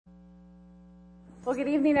Well, good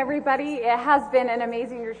evening, everybody. It has been an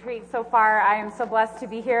amazing retreat so far. I am so blessed to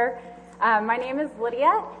be here. My name is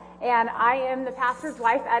Lydia, and I am the pastor's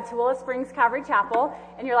wife at Tooele Springs Calvary Chapel.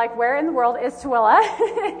 And you're like, where in the world is Tooele?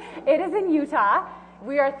 It is in Utah.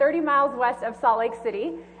 We are 30 miles west of Salt Lake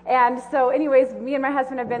City. And so anyways, me and my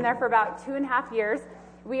husband have been there for about 2.5 years.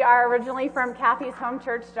 We are originally from Kathy's home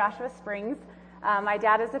church, Joshua Springs. My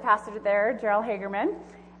dad is the pastor there, Gerald Hagerman.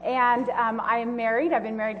 And I am married. I've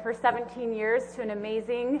been married for 17 years to an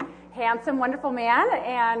amazing, handsome, wonderful man.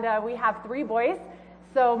 And we have 3 boys.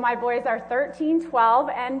 So my boys are 13, 12,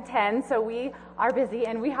 and 10. So we are busy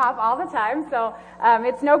and we hop all the time. So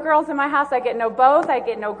it's no girls in my house. I get no both. I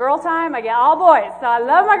get no girl time. I get all boys. So I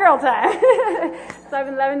love my girl time. So I've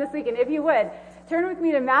been loving this weekend. If you would, turn with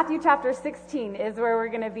me to Matthew chapter 16 is where we're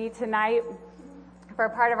going to be tonight for a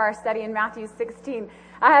part of our study in Matthew 16.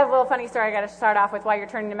 I have a little funny story I got to start off with while you're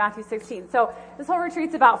turning to Matthew 16. So this whole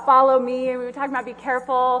retreat's about follow me, and we were talking about be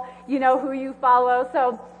careful, you know who you follow.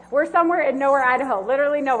 So we're somewhere in nowhere, Idaho,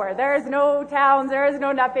 literally nowhere. There is no towns, there is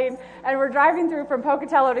no nothing, and we're driving through from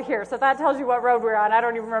Pocatello to here. So that tells you what road we're on. I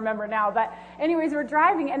don't even remember now. But anyways, we're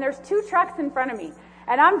driving, and there's 2 trucks in front of me.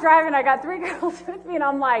 And I'm driving, I got 3 girls with me, and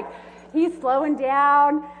I'm like, he's slowing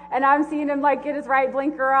down, and I'm seeing him like get his right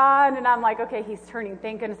blinker on, and I'm like, okay, he's turning.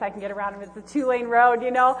 Thank goodness I can get around him. It's a 2-lane road,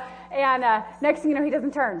 you know. And next thing you know, he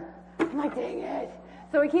doesn't turn. I'm like, dang it.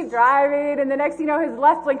 So we keep driving, and the next thing you know, his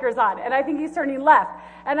left blinker's on, and I think he's turning left.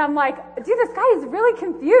 And I'm like, dude, this guy is really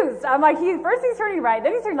confused. I'm like, first he's turning right,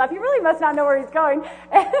 then he's turning left. He really must not know where he's going.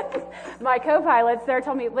 And my co-pilots there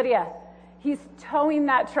told me, Lydia, he's towing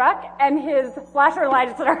that truck, and his flasher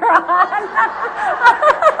lights are on.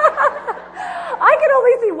 I can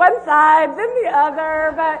only see one side, then the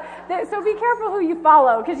other, so be careful who you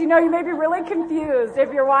follow, because you know you may be really confused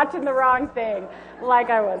if you're watching the wrong thing, like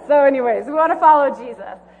I was. So anyways, we want to follow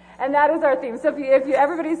Jesus, and that is our theme. So if you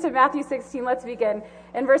everybody's to Matthew 16, let's begin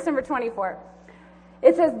in verse number 24.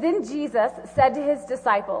 It says, Then Jesus said to his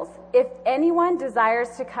disciples, If anyone desires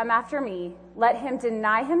to come after me, let him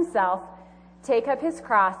deny himself, take up his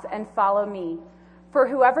cross, and follow me. For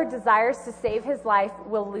whoever desires to save his life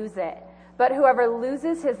will lose it. But whoever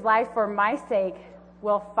loses his life for my sake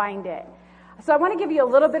will find it. So I want to give you a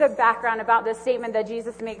little bit of background about this statement that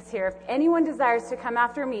Jesus makes here. If anyone desires to come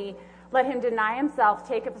after me, let him deny himself,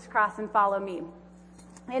 take up his cross, and follow me.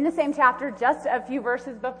 In the same chapter, just a few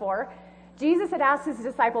verses before, Jesus had asked his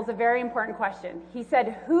disciples a very important question. He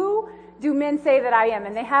said, who do men say that I am?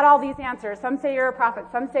 And they had all these answers. Some say you're a prophet.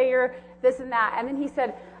 Some say you're this and that. And then he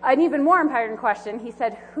said, an even more important question. He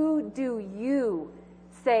said, who do you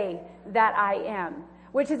say that I am?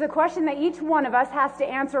 Which is a question that each one of us has to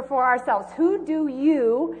answer for ourselves. Who do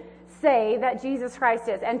you say that Jesus Christ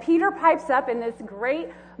is? And Peter pipes up in this great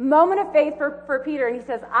moment of faith for Peter, and he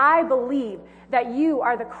says, I believe that you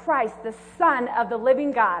are the Christ, the Son of the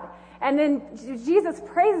living God. And then Jesus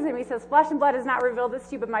praises him. He says, flesh and blood has not revealed this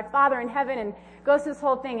to you, but my Father in heaven, and goes through this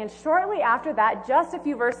whole thing. And shortly after that, just a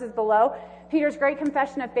few verses below Peter's great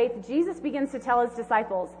confession of faith, Jesus begins to tell his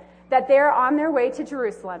disciples that they're on their way to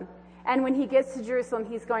Jerusalem. And when he gets to Jerusalem,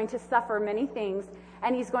 he's going to suffer many things,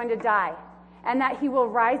 and he's going to die. And that he will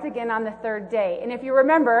rise again on the 3rd day. And if you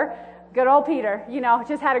remember, good old Peter,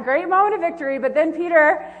 just had a great moment of victory, but then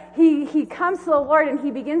Peter, he comes to the Lord, and he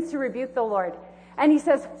begins to rebuke the Lord. And he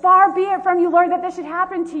says, far be it from you, Lord, that this should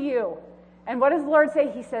happen to you. And what does the Lord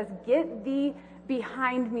say? He says, get thee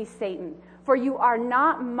behind me, Satan, for you are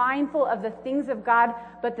not mindful of the things of God,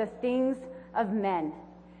 but the things of men.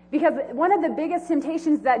 Because one of the biggest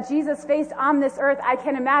temptations that Jesus faced on this earth, I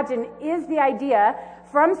can imagine, is the idea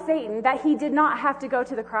from Satan that he did not have to go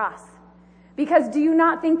to the cross. Because do you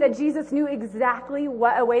not think that Jesus knew exactly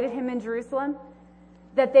what awaited him in Jerusalem?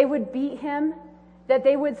 That they would beat him, that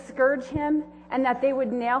they would scourge him, and that they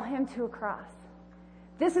would nail him to a cross.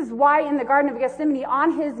 This is why in the Garden of Gethsemane,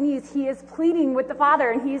 on his knees, he is pleading with the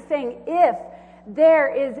Father, and he's saying, if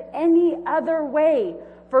there is any other way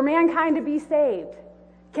for mankind to be saved,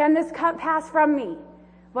 can this cup pass from me?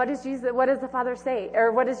 What does the Father say?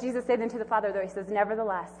 Or what does Jesus say then to the Father, though? He says,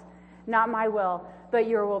 nevertheless, not my will, but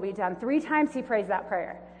your will be done. 3 times he prays that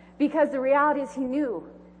prayer. Because the reality is he knew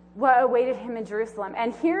what awaited him in Jerusalem.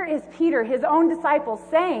 And here is Peter, his own disciple,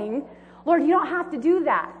 saying, Lord, you don't have to do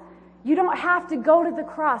that. You don't have to go to the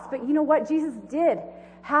cross. But you know what? Jesus did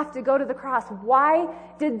have to go to the cross. Why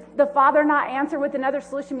did the Father not answer with another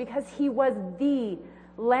solution? Because he was the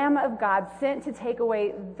Lamb of God sent to take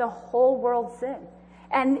away the whole world's sin.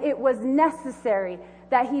 And it was necessary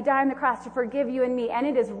that he die on the cross to forgive you and me. And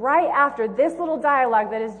it is right after this little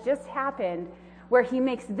dialogue that has just happened where he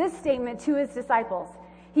makes this statement to his disciples.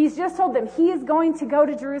 He's just told them he is going to go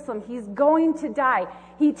to Jerusalem. He's going to die.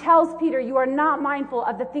 He tells Peter, you are not mindful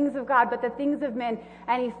of the things of God, but the things of men.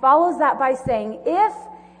 And he follows that by saying, if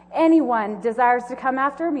anyone desires to come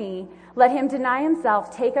after me, let him deny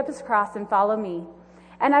himself, take up his cross, and follow me.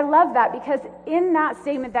 And I love that because in that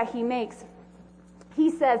statement that he makes, he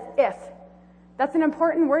says, if. That's an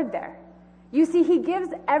important word there. You see, he gives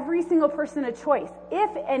every single person a choice. If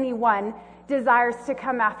anyone desires to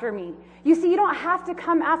come after me. You see, you don't have to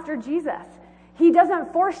come after Jesus. He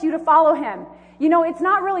doesn't force you to follow him. You know, it's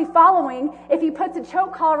not really following if he puts a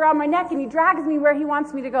choke collar around my neck and he drags me where he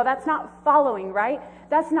wants me to go. That's not following, right?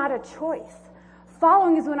 That's not a choice.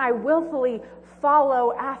 Following is when I willfully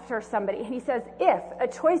follow after somebody. And he says, if, a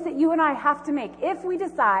choice that you and I have to make. If we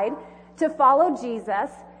decide to follow Jesus,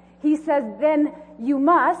 he says, then you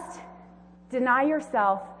must deny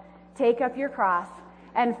yourself, take up your cross,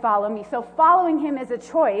 and follow me. So following him is a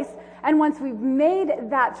choice. And once we've made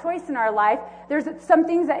that choice in our life, there's some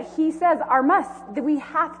things that he says are must, that we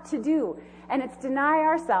have to do. And it's deny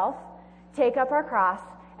ourselves, take up our cross,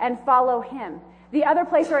 and follow him. The other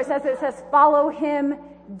place where it says follow him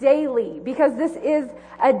daily, because this is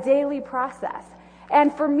a daily process.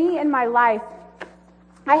 And for me in my life,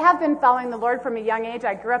 I have been following the Lord from a young age.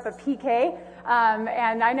 I grew up a PK,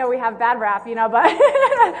 and I know we have bad rap, you know, but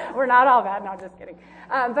we're not all bad. No, just kidding.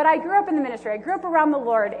 But I grew up in the ministry. I grew up around the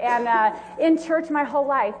Lord and in church my whole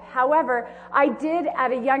life. However, I did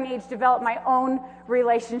at a young age develop my own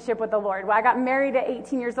relationship with the Lord. Well, I got married at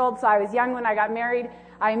 18 years old, so I was young when I got married.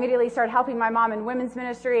 I immediately started helping my mom in women's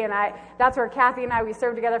ministry, and that's where Kathy and we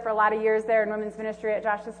served together for a lot of years there in women's ministry at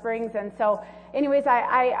Joshua Springs. And so anyways,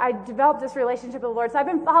 I developed this relationship with the Lord. So I've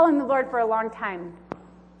been following the Lord for a long time.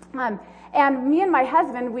 And me and my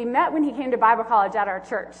husband, we met when he came to Bible college at our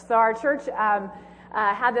church. So our church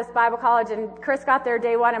had this Bible college, and Chris got there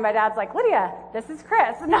day one, and my dad's like, Lydia, this is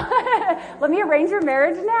Chris. Let me arrange your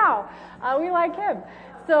marriage now. We like him.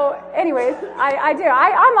 So anyways, I do.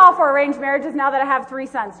 I'm all for arranged marriages now that I have 3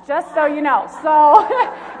 sons, just so you know. So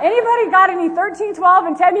anybody got any 13, 12,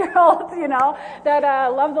 and 10-year-olds, you know, that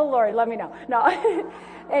love the Lord, let me know. No.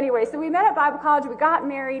 Anyway, so we met at Bible college, we got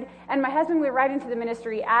married, and my husband went right into the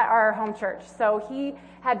ministry at our home church. So he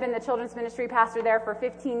had been the children's ministry pastor there for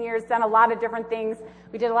 15 years, done a lot of different things.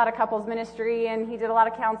 We did a lot of couples ministry, and he did a lot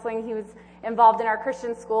of counseling. He was involved in our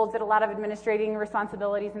Christian school, did a lot of administrating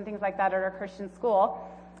responsibilities and things like that at our Christian school.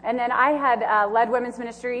 And then I had led women's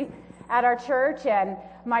ministry at our church, and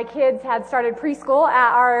my kids had started preschool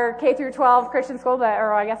at our K through 12 Christian school,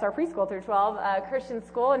 or I guess our preschool through 12 Christian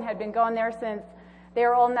school, and had been going there since they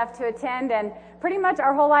were old enough to attend, and pretty much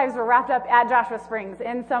our whole lives were wrapped up at Joshua Springs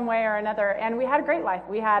in some way or another, and we had a great life.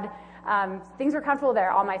 We had, things were comfortable there.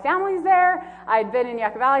 All my family's there. I'd been in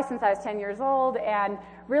Yucca Valley since I was 10 years old, and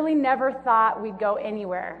really never thought we'd go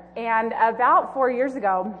anywhere. And about 4 years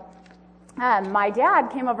ago, my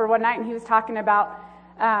dad came over one night, and he was talking about,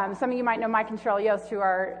 some of you might know Mike and Cheryl Yost, who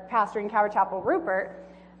are pastoring Calvary Chapel Rupert.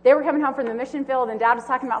 They were coming home from the mission field, and Dad was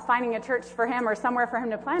talking about finding a church for him or somewhere for him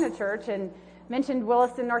to plant a church, and mentioned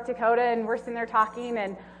Williston, North Dakota, and we're sitting there talking,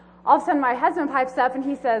 and all of a sudden my husband pipes up, and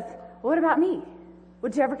he says, well, what about me?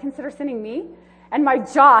 Would you ever consider sending me? And my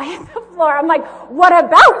jaw hit the floor. I'm like, what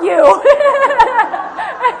about you?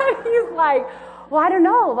 And he's like, well, I don't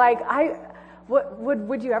know. Like,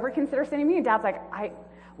 would you ever consider sending me? And Dad's like, I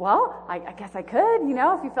guess I could, you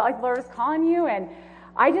know, if you felt like the Lord was calling you. And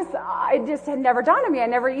it just had never dawned on me. I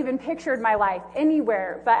never even pictured my life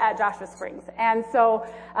anywhere but at Joshua Springs. And so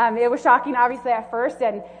it was shocking, obviously, at first.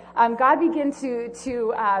 And God began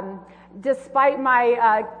to despite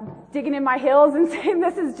my digging in my heels and saying,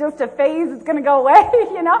 this is just a phase, it's going to go away,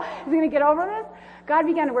 you know, he's going to get over this. God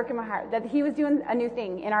began to work in my heart that he was doing a new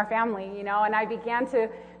thing in our family, you know, and I began to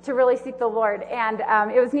really seek the Lord. And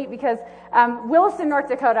it was neat because Williston, North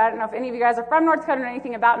Dakota, I don't know if any of you guys are from North Dakota or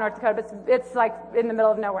anything about North Dakota, but it's like in the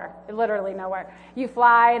middle of nowhere, literally nowhere. You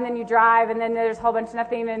fly and then you drive and then there's a whole bunch of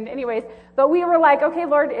nothing. And anyways, but we were like, okay,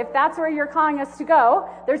 Lord, if that's where you're calling us to go,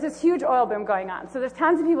 there's this huge oil boom going on. So there's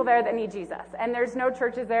tons of people there that need Jesus. And there's no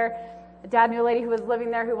churches there. Dad knew a lady who was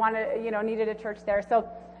living there who needed a church there. So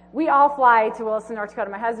we all fly to Williston, North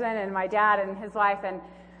Dakota, my husband and my dad and his wife, and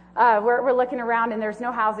we're looking around, and there's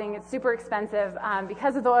no housing. It's super expensive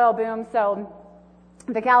because of the oil boom. So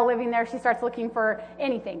the gal living there, she starts looking for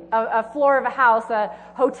anything, a floor of a house, a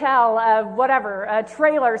hotel, whatever, a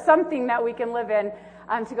trailer, something that we can live in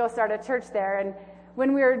to go start a church there. And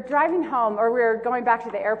when we were driving home, or we were going back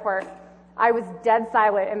to the airport, I was dead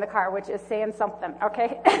silent in the car, which is saying something,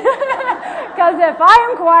 okay? Because if I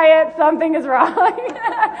am quiet, something is wrong.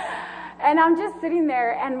 And I'm just sitting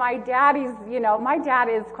there, and my dad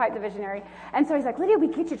is quite the visionary. And so he's like, Lydia, we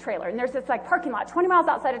get you a trailer. And there's this like parking lot 20 miles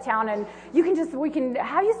outside of town, and we can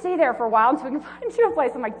have you stay there for a while until we can find you a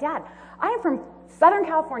place. I'm like, Dad, I am from Southern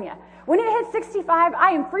California. When it hits 65,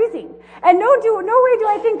 I am freezing. And no way do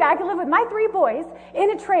I think that I can live with my 3 boys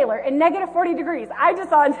in a trailer in negative 40 degrees. I just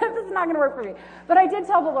thought, this is not going to work for me. But I did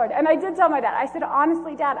tell the Lord, and I did tell my dad. I said,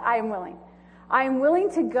 honestly, Dad, I am willing. I am willing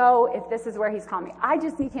to go if this is where he's calling me. I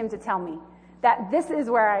just need him to tell me that this is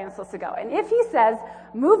where I am supposed to go. And if he says,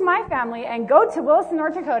 move my family and go to Williston,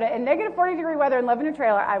 North Dakota in negative 40 degree weather and live in a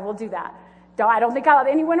trailer, I will do that. I don't think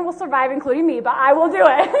anyone will survive, including me, but I will do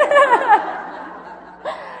it.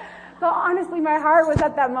 So honestly, my heart was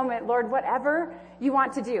at that moment, Lord, whatever you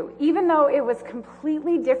want to do, even though it was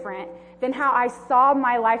completely different than how I saw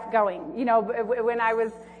my life going, when I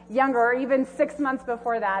was younger, or even 6 months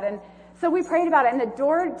before that. And so we prayed about it, and the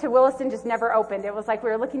door to Williston just never opened. It was like we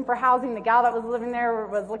were looking for housing. The gal that was living there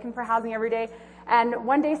was looking for housing every day. And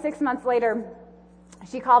one day, 6 months later,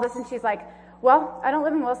 she called us, and she's like, well, I don't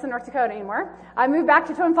live in Williston, North Dakota anymore. I moved back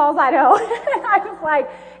to Twin Falls, Idaho. I was like,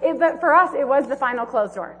 but for us, it was the final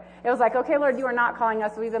closed door. It was like, okay, Lord, you are not calling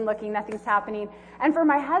us. We've been looking. Nothing's happening. And for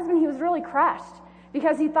my husband, he was really crushed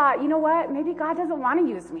because he thought, you know what? Maybe God doesn't want to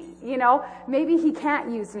use me. Maybe he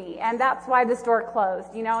can't use me. And that's why this door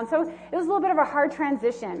closed, And so it was a little bit of a hard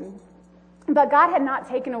transition. But God had not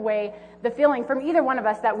taken away the feeling from either one of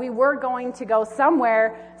us that we were going to go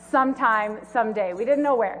somewhere, sometime, someday. We didn't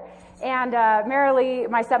know where. And Marilee,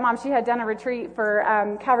 my stepmom, she had done a retreat for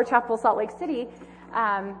Calvary Chapel, Salt Lake City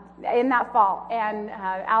in that fall. And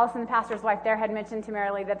Allison, the pastor's wife there, had mentioned to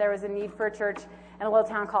Marilee that there was a need for a church in a little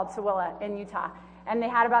town called Tooele in Utah. And they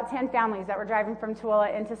had about 10 families that were driving from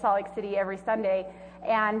Tooele into Salt Lake City every Sunday.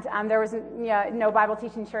 And there was no Bible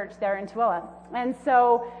teaching church there in Tooele. And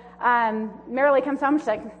so Marilee comes home, she's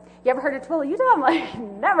like, you ever heard of Tooele, Utah? I'm like,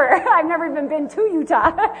 never. I've never even been to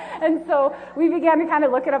Utah. And so we began to kind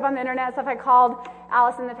of look it up on the internet and stuff. I called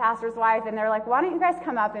Allison, the pastor's wife, and they're like, why don't you guys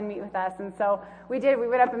come up and meet with us? And so we did. We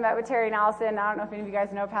went up and met with Terry and Allison. I don't know if any of you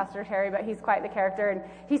guys know Pastor Terry, but he's quite the character. And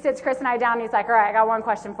he sits Chris and I down, and he's like, all right, I got one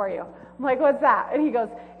question for you. I'm like, what's that? And he goes,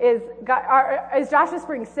 is Joshua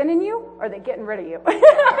Springs sending you, or are they getting rid of you?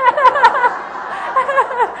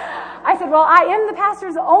 I said, well, I am the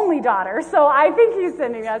pastor's only daughter, so I think he's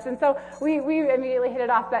sending us. And so we immediately hit it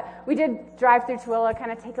off. But we did drive through Tooele,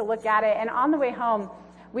 kind of take a look at it. And on the way home,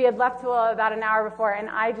 we had left Tooele about an hour before, and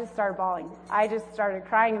I just started bawling. I just started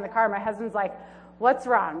crying in the car. My husband's like, what's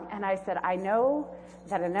wrong? And I said, I know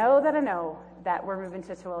that we're moving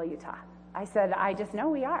to Tooele, Utah. I said, I just know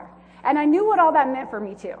we are. And I knew what all that meant for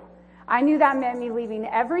me, too. I knew that meant me leaving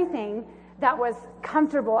everything that was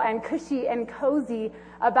comfortable and cushy and cozy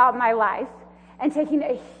about my life and taking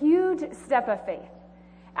a huge step of faith.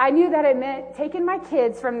 I knew that it meant taking my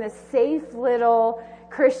kids from this safe little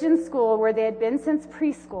Christian school where they had been since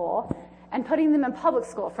preschool and putting them in public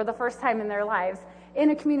school for the first time in their lives in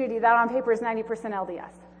a community that on paper is 90% LDS.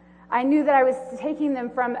 I knew that I was taking them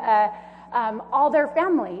from all their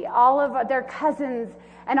family, all of their cousins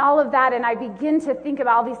and all of that, and I begin to think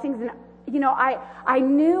about all these things, and I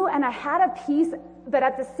knew and I had a peace, but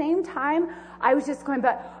at the same time, I was just going,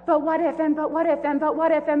 but what if, and but what if, and but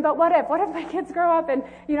what if, and but what if? What if my kids grow up and,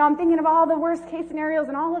 I'm thinking of all the worst case scenarios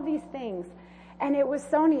and all of these things. And it was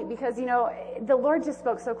so neat because, the Lord just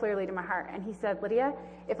spoke so clearly to my heart. And he said, Lydia,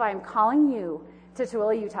 if I am calling you to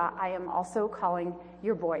Tooele, Utah, I am also calling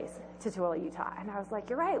your boys to Tooele, Utah. And I was like,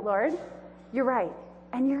 you're right, Lord. You're right.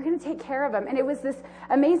 And you're going to take care of them. And it was this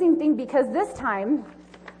amazing thing because this time,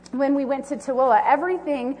 when we went to Tooele,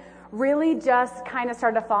 everything really just kind of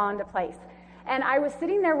started to fall into place. And I was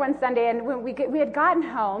sitting there one Sunday, and when we had gotten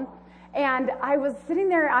home, and I was sitting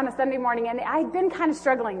there on a Sunday morning, and I'd been kind of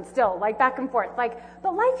struggling still, like back and forth, but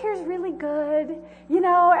life here is really good.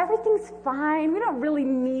 Everything's fine. We don't really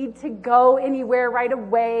need to go anywhere right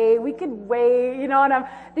away. We could wait, and I'm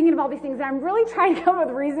thinking of all these things, and I'm really trying to come up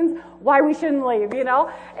with reasons why we shouldn't leave, And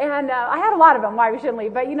I had a lot of them why we shouldn't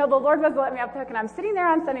leave, but, the Lord wasn't letting me off the hook, and I'm sitting there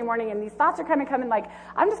on Sunday morning, and these thoughts are kind of coming like,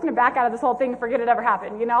 I'm just going to back out of this whole thing and forget it ever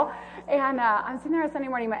happened, And I'm sitting there on Sunday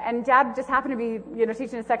morning, and Dad just happened to be,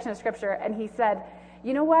 teaching a section of Scripture, and he said,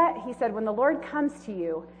 you know what? He said, when the Lord comes to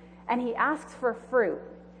you and he asks for fruit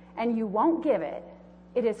and you won't give it,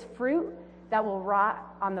 it is fruit that will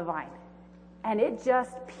rot on the vine. And it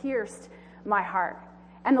just pierced my heart.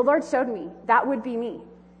 And the Lord showed me that would be me.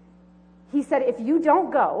 He said, if you don't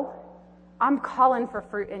go, I'm calling for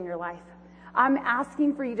fruit in your life. I'm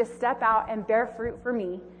asking for you to step out and bear fruit for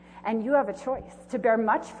me. And you have a choice to bear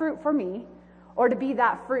much fruit for me or to be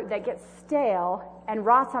that fruit that gets stale and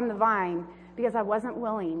rots on the vine because I wasn't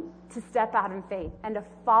willing to step out in faith and to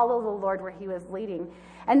follow the Lord where he was leading.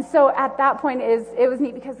 And so at that point, it was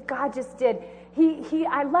neat because God just did.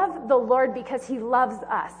 I love the Lord because he loves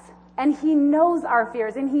us, and he knows our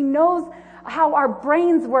fears, and he knows how our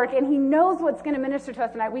brains work, and he knows what's going to minister to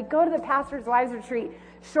us tonight. We go to the Pastor's Wives Retreat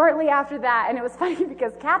shortly after that, and it was funny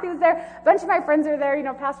because Kathy was there, a bunch of my friends are there,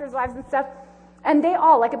 Pastor's wives and stuff, and they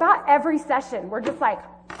all, about every session, were just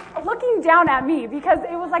looking down at me because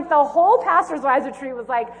it was the whole Pastor's Wives Retreat was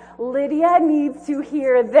Lydia needs to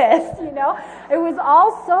hear this, It was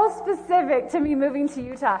all so specific to me moving to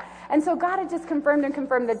Utah. And so God had just confirmed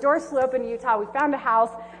the doors flew open in Utah. We found a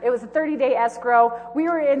house. It was a 30-day escrow. We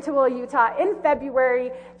were in Tooele, Utah in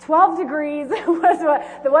February. 12 degrees was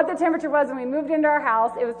what the temperature was when we moved into our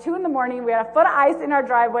house. It was 2 a.m. We had a foot of ice in our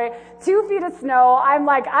driveway, 2 feet of snow. I'm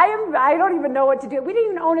I don't even know what to do. We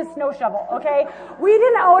didn't even own a snow shovel, okay? We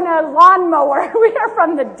didn't own a lawnmower. We are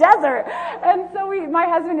from the desert. And so my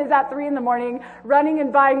husband is at 3 a.m. running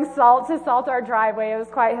and buying salt to salt our driveway. It was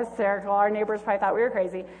quite hysterical. Our neighbors probably thought we were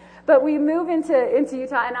crazy. But we move into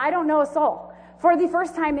Utah, and I don't know a soul. For the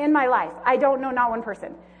first time in my life, I don't know not one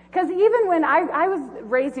person. Because even when I was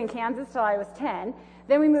raised in Kansas till I was 10,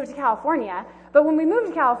 then we moved to California. But when we moved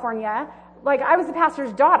to California, I was the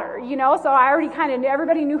pastor's daughter, so I already kind of knew,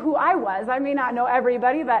 everybody knew who I was. I may not know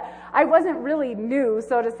everybody, but I wasn't really new,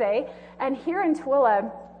 so to say. And here in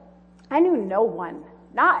Tooele, I knew no one,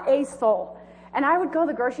 not a soul. And I would go to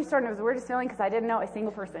the grocery store, and it was the weirdest feeling because I didn't know a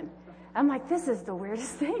single person. I'm this is the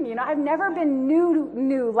weirdest thing, I've never been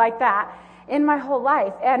new like that in my whole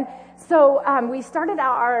life. And so we started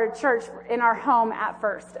out our church in our home at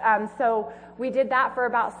first. So we did that for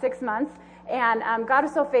about 6 months. And God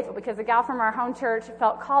was so faithful because a gal from our home church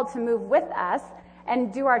felt called to move with us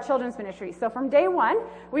and do our children's ministry. So from day one,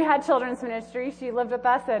 we had children's ministry. She lived with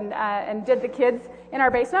us and did the kids in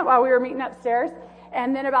our basement while we were meeting upstairs.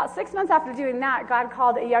 And then about 6 months after doing that, God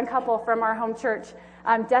called a young couple from our home church,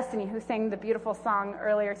 Destiny, who sang the beautiful song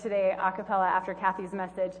earlier today, a cappella, after Kathy's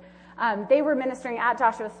message. They were ministering at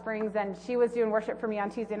Joshua Springs, and she was doing worship for me on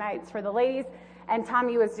Tuesday nights for the ladies, and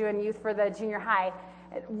Tommy was doing youth for the junior high.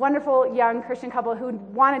 Wonderful young Christian couple who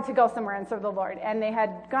wanted to go somewhere and serve the Lord. And they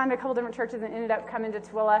had gone to a couple different churches and ended up coming to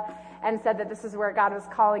Tooele and said that this is where God was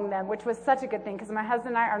calling them, which was such a good thing because my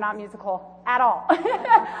husband and I are not musical at all.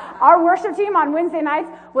 Our worship team on Wednesday nights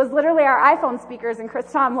was literally our iPhone speakers and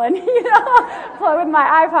Chris Tomlin, with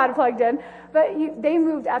my iPod plugged in. But they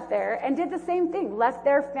moved up there and did the same thing, left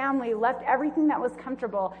their family, left everything that was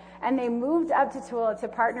comfortable, and they moved up to Tooele to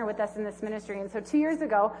partner with us in this ministry. And so 2 years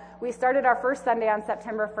ago, we started our first Sunday on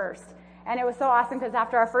September 1st. And it was so awesome because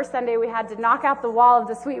after our first Sunday, we had to knock out the wall of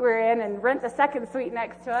the suite we were in and rent the second suite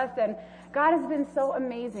next to us. And God has been so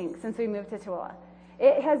amazing since we moved to Tooele.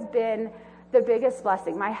 It has been the biggest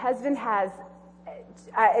blessing. My husband has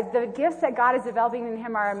the gifts that God is developing in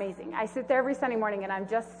him are amazing. I sit there every Sunday morning and I'm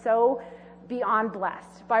just so beyond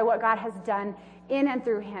blessed by what God has done in and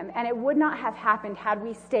through him. And it would not have happened had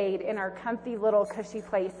we stayed in our comfy little cushy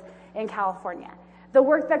place in California. The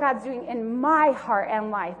work that God's doing in my heart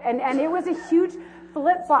and life. And it was a huge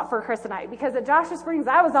flip-flop for Chris and I, because at Joshua Springs,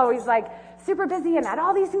 I was always super busy and had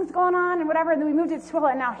all these things going on and whatever, and then we moved to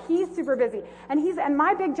Tooele, and now he's super busy. And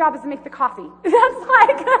my big job is to make the coffee.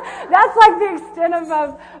 That's the extent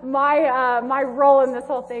of my role in this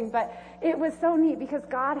whole thing. But it was so neat because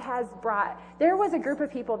God has there was a group of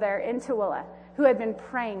people there in Tooele who had been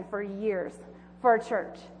praying for years for a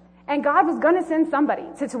church. And God was going to send somebody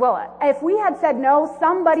to Tooele. If we had said no,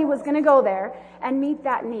 somebody was going to go there and meet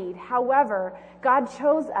that need. However, God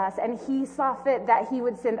chose us, and he saw fit that he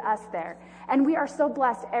would send us there. And we are so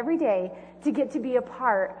blessed every day to get to be a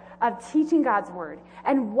part of teaching God's word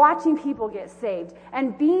and watching people get saved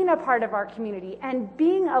and being a part of our community and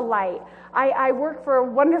being a light. I work for a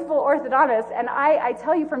wonderful orthodontist, and I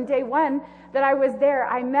tell you from day one that I was there,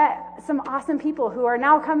 I met some awesome people who are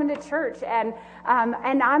now coming to church, and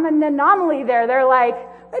I'm an anomaly there. They're like,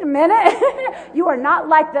 wait a minute, you are not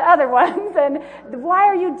like the other ones, and why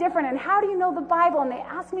are you different, and how do you know the Bible? And they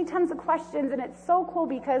ask me tons of questions, and it's so cool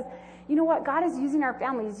because, you know what, God is using our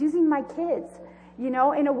family. He's using my kids,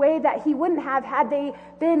 in a way that he wouldn't have had they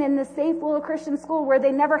been in the safe little Christian school where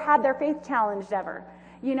they never had their faith challenged ever,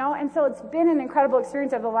 and so it's been an incredible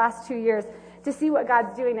experience over the last 2 years to see what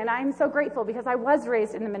God's doing, and I'm so grateful because I was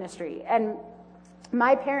raised in the ministry, and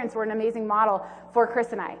My parents were an amazing model for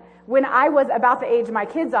Chris and I. When I was about the age my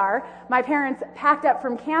kids are, my parents packed up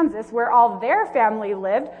from Kansas, where all their family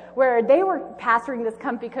lived, where they were pastoring this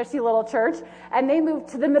comfy, cushy little church, and they moved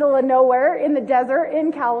to the middle of nowhere in the desert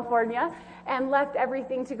in California and left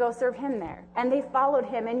everything to go serve him there. And they followed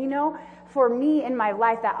him. And you know, for me in my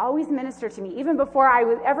life, that always ministered to me. Even before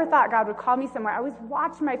I ever thought God would call me somewhere, I always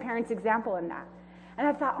watched my parents' example in that. And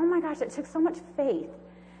I thought, oh my gosh, it took so much faith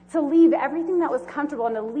to leave everything that was comfortable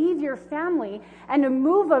and to leave your family and to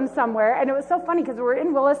move them somewhere. And it was so funny because we were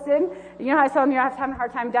in Williston. You know how I was telling you I was having a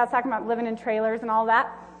hard time. Dad's talking about living in trailers and all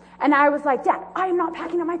that. And I was like, Dad, I am not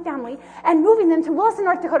packing up my family and moving them to Williston,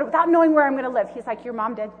 North Dakota without knowing where I'm going to live. He's like, your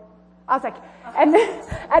mom did. I was like, and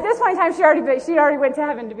at this point in time, she already went to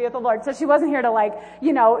heaven to be with the Lord. So she wasn't here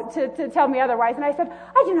to to tell me otherwise. And I said,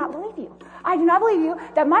 I do not believe you. I do not believe you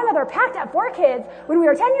that my mother packed up 4 kids when we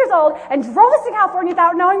were 10 years old and drove us to California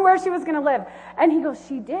without knowing where she was going to live. And he goes,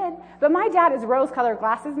 she did. But my dad is rose-colored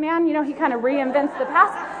glasses man. You know, he kind of reinvents the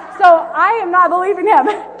past. So I am not believing him.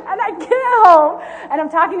 And I get home, and I'm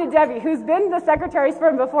talking to Debbie, who's been the secretary's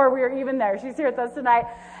firm before we were even there. She's here with us tonight.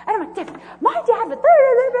 And I'm like, Debbie, my dad was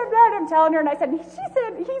I'm telling her, and I said,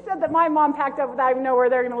 he said that my mom packed up without even knowing where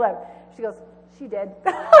they're going to live. She goes, she did.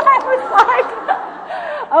 I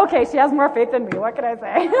was like, okay, she has more faith than me. What can I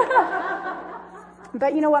say?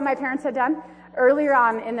 But you know what my parents had done? Earlier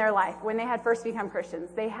on in their life, when they had first become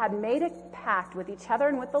Christians, they had made a pact with each other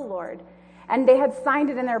and with the Lord, and they had signed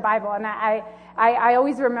it in their Bible. And I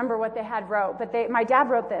always remember what they had wrote. But my dad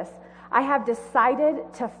wrote this: I have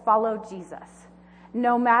decided to follow Jesus.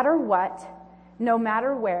 No matter what, no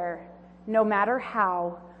matter where, no matter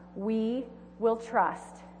how, we will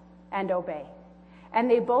trust and obey. And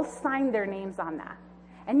they both signed their names on that.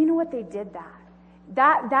 And you know what? They did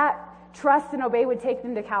that. That trust and obey would take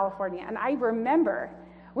them to California. And I remember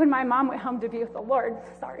when my mom went home to be with the Lord,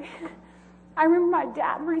 I remember my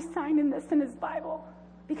dad re-signing this in his Bible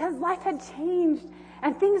because life had changed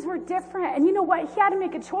and things were different. And you know what? He had to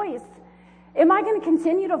make a choice. Am I going to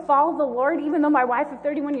continue to follow the Lord even though my wife of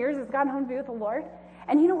 31 years has gone home to be with the Lord?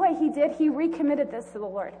 And you know what he did? He recommitted this to the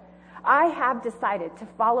Lord. I have decided to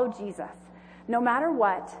follow Jesus no matter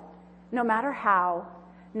what, no matter how,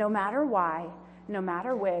 no matter why, no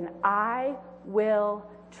matter when. I will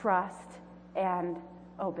trust and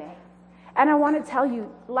obey. And I want to tell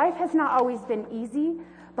you, life has not always been easy,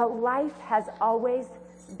 but life has always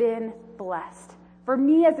been blessed. For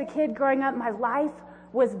me as a kid growing up, my life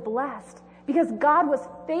was blessed because God was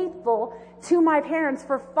faithful to my parents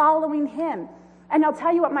for following him. And I'll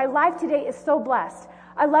tell you what, my life today is so blessed.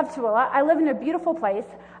 I love Tooele. I live in a beautiful place.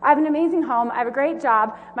 I have an amazing home. I have a great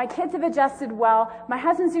job. My kids have adjusted well. My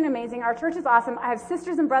husband's doing amazing. Our church is awesome. I have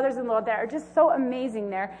sisters and brothers in the Lord that are just so amazing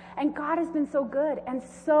there. And God has been so good and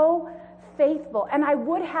so faithful. And I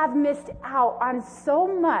would have missed out on so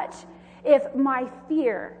much if my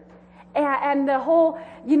fear and the whole,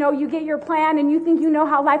 you get your plan and you think you know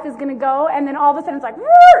how life is going to go, and then all of a sudden it's like,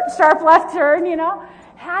 sharp left turn,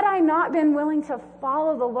 Had I not been willing to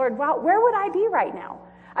follow the Lord, wow, where would I be right now?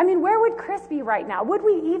 I mean, where would Chris be right now? Would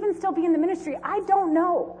we even still be in the ministry? I don't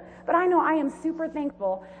know. But I know I am super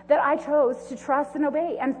thankful that I chose to trust and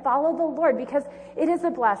obey and follow the Lord because it is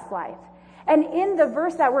a blessed life. And in the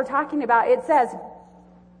verse that we're talking about, it says,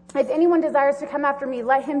 if anyone desires to come after me,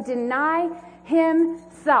 let him deny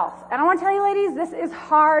himself. And I want to tell you, ladies, this is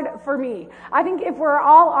hard for me. I think if we're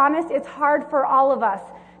all honest, it's hard for all of us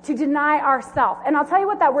to deny ourselves. And I'll tell you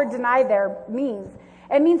what that word deny there means.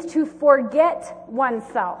 It means to forget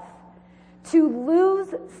oneself, to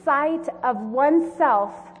lose sight of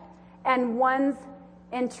oneself and one's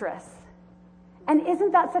interests. And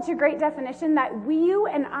isn't that such a great definition that you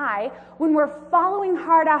and I, when we're following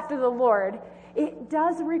hard after the Lord, it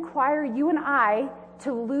does require you and I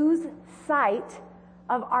to lose sight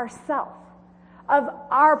of ourself, of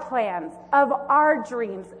our plans, of our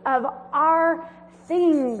dreams, of our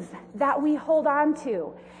things that we hold on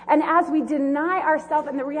to. And as we deny ourselves,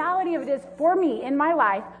 and the reality of it is, for me, in my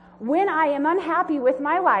life, when I am unhappy with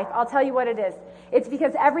my life, I'll tell you what it is. It's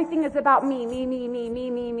because everything is about me.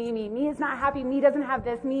 Me is not happy. Me doesn't have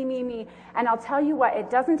this. Me. And I'll tell you what, it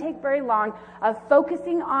doesn't take very long of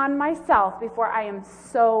focusing on myself before I am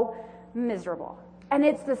so miserable. And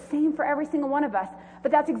it's the same for every single one of us.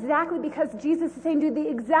 But that's exactly because Jesus is saying do the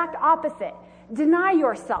exact opposite. Deny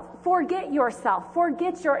yourself. Forget yourself.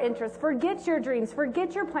 Forget your interests. Forget your dreams.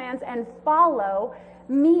 Forget your plans and follow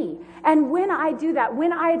me. And when I do that,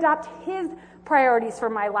 when I adopt his priorities for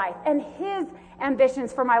my life and his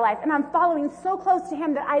ambitions for my life, and I'm following so close to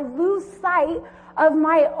him that I lose sight of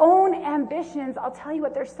my own ambitions, I'll tell you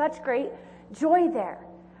what, there's such great joy there.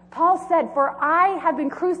 Paul said, "For I have been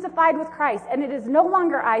crucified with Christ, and it is no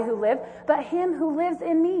longer I who live, but him who lives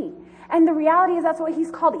in me." And the reality is that's what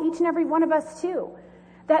he's called each and every one of us to.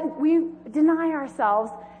 That we deny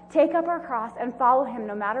ourselves, take up our cross, and follow him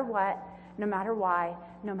no matter what, no matter why,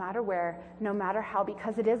 no matter where, no matter how,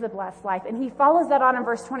 because it is a blessed life. And he follows that on in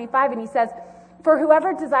verse 25, and he says, "For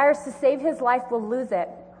whoever desires to save his life will lose it.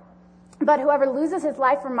 But whoever loses his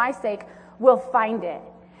life for my sake will find it."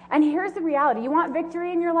 And here's the reality. You want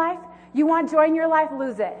victory in your life? You want joy in your life?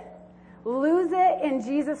 Lose it. Lose it in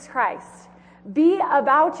Jesus Christ. Be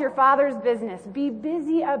about your Father's business. Be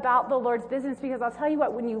busy about the Lord's business, because I'll tell you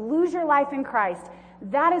what, when you lose your life in Christ,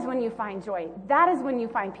 that is when you find joy. That is when you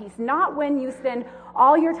find peace, not when you spend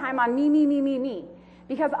all your time on me.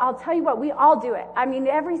 Because I'll tell you what, we all do it. I mean,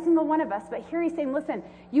 every single one of us. But here he's saying, listen,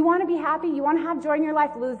 you want to be happy? You want to have joy in your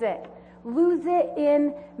life? Lose it. Lose it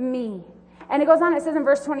in me. And it goes on, it says in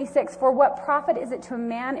verse 26, "For what profit is it to a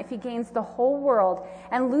man if he gains the whole world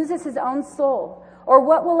and loses his own soul? Or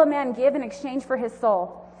what will a man give in exchange for his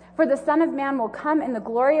soul? For the Son of Man will come in the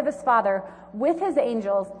glory of his Father with his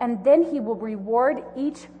angels, and then he will reward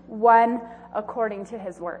each one according to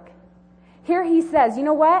his work." Here he says, you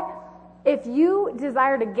know what? If you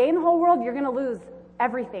desire to gain the whole world, you're going to lose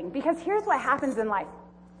everything. Because here's what happens in life.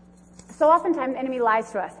 So oftentimes the enemy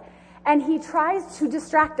lies to us. And he tries to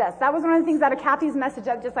distract us. That was one of the things out of Kathy's message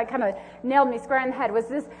that just kind of nailed me square in the head, was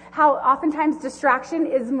this, how oftentimes distraction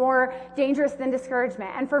is more dangerous than discouragement.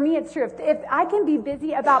 And for me, it's true. If I can be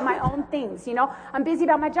busy about my own things, I'm busy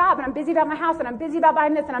about my job, and I'm busy about my house, and I'm busy about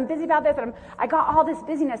buying this, and I'm busy about this, and I got all this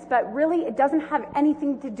busyness, but really it doesn't have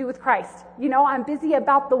anything to do with Christ. I'm busy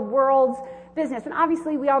about the world's business. And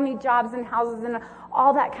obviously we all need jobs and houses and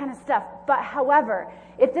all that kind of stuff. But however,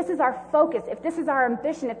 if this is our focus, if this is our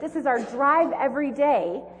ambition, if this is our drive every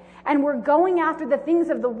day, and we're going after the things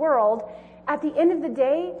of the world, at the end of the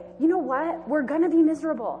day, you know what? We're going to be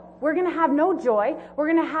miserable. We're going to have no joy.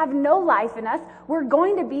 We're going to have no life in us. We're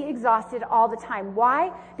going to be exhausted all the time.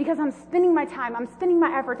 Why? Because I'm spending my time, I'm spending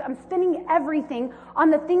my efforts, I'm spending everything on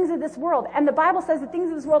the things of this world. And the Bible says the things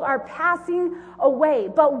of this world are passing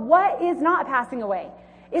away. But what is not passing away?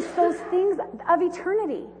 It's those things of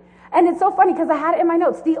eternity. And it's so funny because I had it in my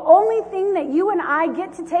notes. The only thing that you and I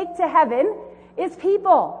get to take to heaven is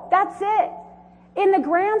people. That's it. In the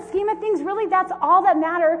grand scheme of things, really, that's all that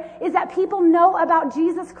matters, is that people know about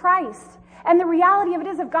Jesus Christ. And the reality of it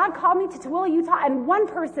is, if God called me to Tooele, Utah, and one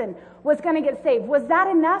person was going to get saved, was that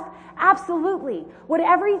enough? Absolutely. Would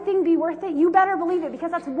everything be worth it? You better believe it,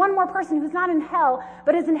 because that's one more person who's not in hell,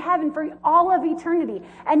 but is in heaven for all of eternity.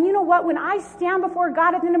 And you know what? When I stand before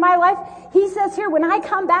God at the end of my life, he says here, when I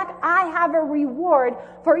come back, I have a reward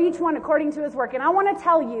for each one according to his work. And I want to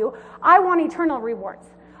tell you, I want eternal rewards.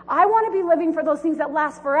 I want to be living for those things that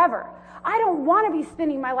last forever. I don't want to be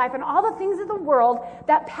spending my life on all the things of the world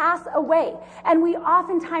that pass away. And we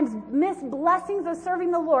oftentimes miss blessings of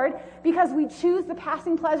serving the Lord because we choose the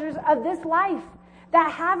passing pleasures of this life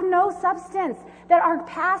that have no substance, that are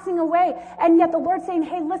passing away. And yet the Lord's saying,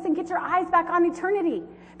 hey, listen, get your eyes back on eternity.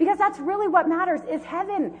 Because that's really what matters, is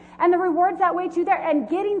heaven and the rewards that wait you there, and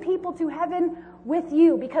getting people to heaven with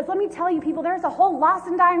you. Because let me tell you, people, there's a whole lost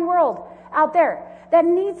and dying world out there that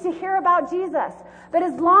needs to hear about Jesus. But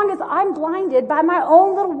as long as I'm blinded by my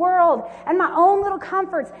own little world and my own little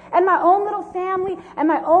comforts and my own little family and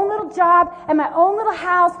my own little job and my own little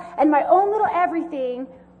house and my own little everything,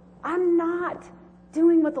 I'm not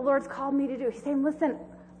doing what the Lord's called me to do. He's saying, listen,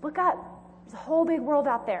 look up. There's a whole big world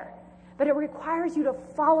out there. But it requires you to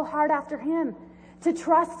follow hard after him, to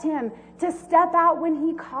trust him, to step out when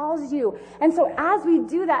he calls you. And so as we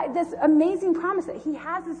do that, this amazing promise that he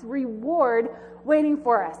has this reward waiting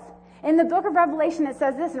for us. In the book of Revelation, it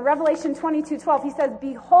says this, in Revelation 22:12, he says,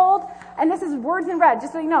 behold, and this is words in red,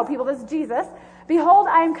 just so you know, people, this is Jesus. Behold,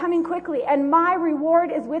 I am coming quickly, and my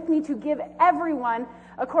reward is with me to give everyone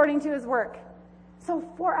according to his work. So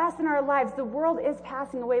for us in our lives, the world is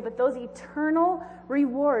passing away, but those eternal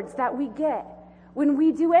rewards that we get when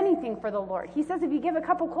we do anything for the Lord. He says, if you give a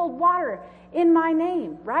cup of cold water in my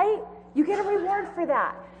name, right? You get a reward for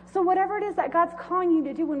that. So whatever it is that God's calling you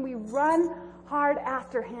to do, when we run hard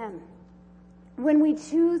after him, when we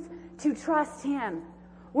choose to trust him,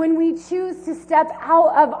 when we choose to step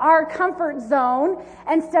out of our comfort zone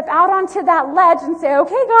and step out onto that ledge and say,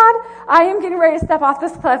 okay, God, I am getting ready to step off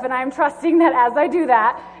this cliff, and I am trusting that as I do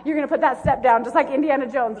that, you're going to put that step down, just like Indiana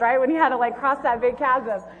Jones, right? When he had to cross that big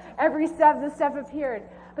chasm. Every step, the step appeared.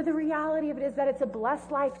 But the reality of it is that it's a blessed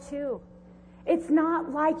life too. It's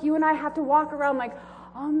not like you and I have to walk around like,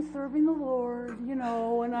 I'm serving the Lord,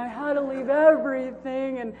 and I had to leave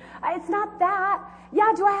everything. And it's not that.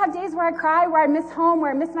 Yeah, do I have days where I cry, where I miss home,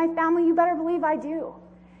 where I miss my family? You better believe I do.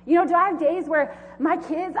 Do I have days where my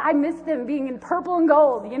kids, I miss them being in purple and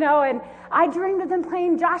gold, and I dreamed of them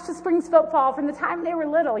playing Joshua Springs football from the time they were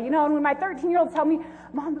little, and when my 13-year-olds tell me,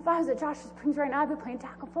 Mom, if I was at Joshua Springs right now, I'd be playing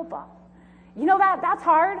tackle football. That's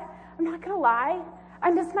hard. I'm not going to lie. I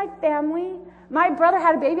miss my family. My brother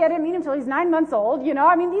had a baby. I didn't meet him until he's 9 months old,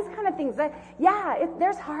 these kind of things.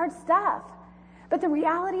 There's hard stuff. But the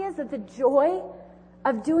reality is that the joy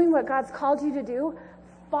of doing what God's called you to do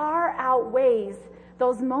far outweighs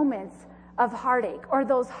those moments of heartache or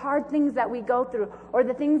those hard things that we go through or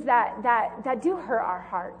the things that do hurt our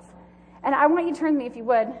hearts. And I want you to turn me, if you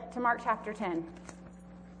would, to Mark chapter 10.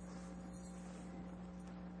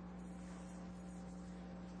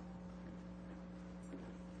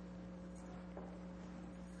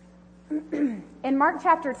 In Mark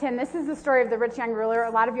chapter 10, this is the story of the rich young ruler. A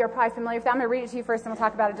lot of you are probably familiar with that. I'm going to read it to you first and we'll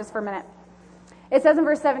talk about it just for a minute. It says in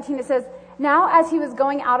verse 17, it says, Now as he was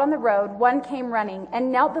going out on the road, one came running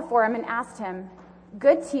and knelt before him and asked him,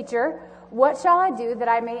 Good teacher, what shall I do that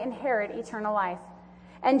I may inherit eternal life?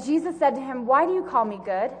 And Jesus said to him, Why do you call me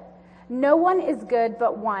good? No one is good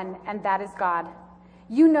but one, and that is God.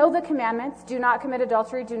 You know the commandments: do not commit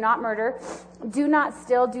adultery, do not murder, do not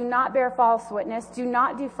steal, do not bear false witness, do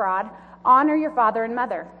not defraud, honor your father and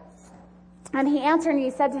mother. And he answered and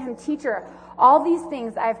he said to him, Teacher, all these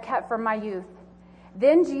things I have kept from my youth.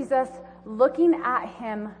 Then Jesus, looking at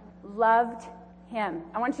him, loved him.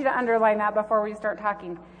 I want you to underline that before we start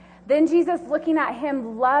talking. Then Jesus, looking at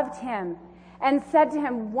him, loved him and said to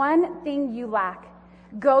him, One thing you lack.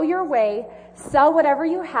 Go your way, sell whatever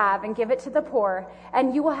you have and give it to the poor,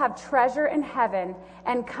 and you will have treasure in heaven.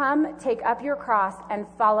 And come, take up your cross and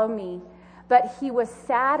follow me. But he was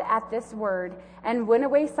sad at this word and went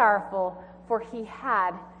away sorrowful, for he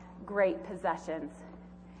had great possessions.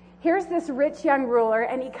 Here's this rich young ruler,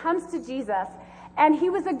 and he comes to Jesus, and he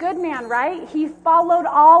was a good man, right? He followed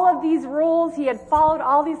all of these rules. He had followed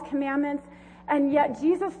all these commandments, and yet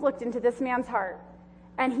Jesus looked into this man's heart,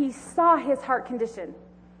 and he saw his heart condition.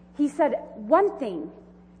 He said, One thing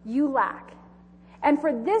you lack. And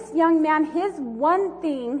for this young man, his one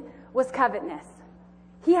thing was covetousness.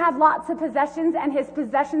 He had lots of possessions, and his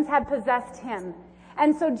possessions had possessed him.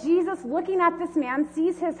 And so Jesus, looking at this man,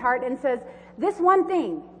 sees his heart and says, This one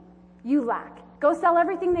thing you lack. Go sell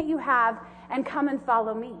everything that you have and come and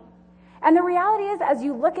follow me. And the reality is, as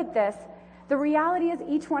you look at this, the reality is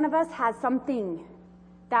each one of us has something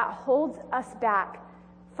that holds us back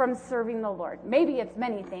from serving the Lord. Maybe it's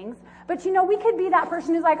many things, but we could be that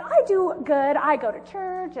person who's like, I do good. I go to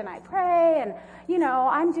church and I pray and,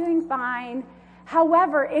 I'm doing fine.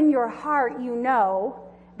 However, in your heart, you know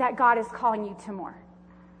that God is calling you to more.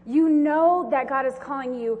 You know that God is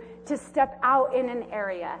calling you to step out in an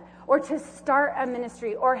area or to start a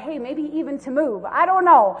ministry or, hey, maybe even to move. I don't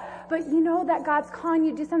know. But you know that God's calling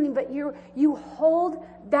you to do something, but you hold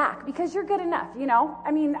back because you're good enough,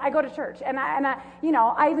 I go to church and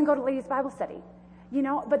I even go to ladies' Bible study,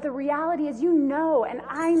 but the reality is, and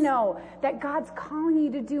I know that God's calling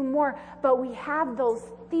you to do more, but we have those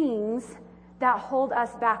things that hold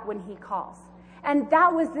us back when he calls. And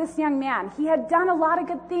that was this young man. He had done a lot of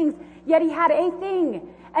good things, yet he had a thing.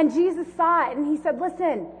 And Jesus saw it and he said,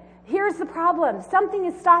 Listen, here's the problem. Something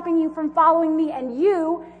is stopping you from following me and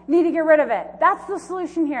you need to get rid of it. That's the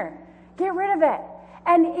solution here. Get rid of it.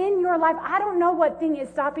 And in your life, I don't know what thing is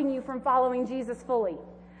stopping you from following Jesus fully.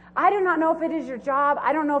 I do not know if it is your job.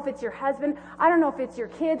 I don't know if it's your husband. I don't know if it's your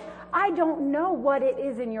kids. I don't know what it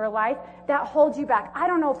is in your life that holds you back. I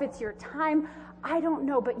don't know if it's your time. I don't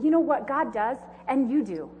know. But you know what God does? And you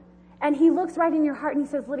do. And he looks right in your heart and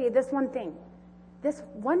he says, Lydia, this one thing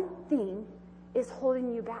is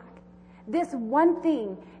holding you back. This one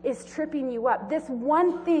thing is tripping you up. This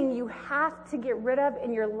one thing you have to get rid of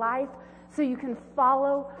in your life so you can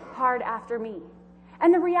follow hard after me.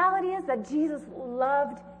 And the reality is that Jesus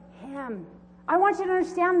loved him. I want you to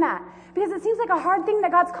understand that, because it seems like a hard thing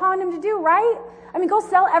that God's calling him to do, right? Go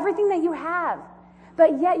sell everything that you have.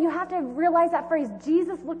 But yet you have to realize that phrase.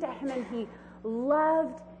 Jesus looked at him and he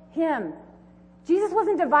loved him. Jesus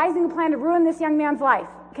wasn't devising a plan to ruin this young man's life,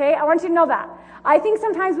 okay? I want you to know that. I think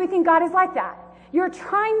sometimes we think God is like that. You're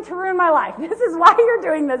trying to ruin my life. This is why you're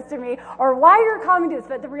doing this to me, or why you're calling me to this.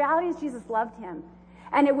 But the reality is Jesus loved him.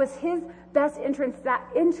 And it was his best interest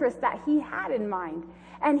that he had in mind.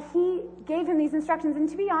 And he gave him these instructions. And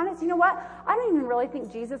to be honest, you know what? I don't even really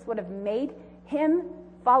think Jesus would have made him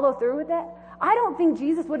follow through with it. I don't think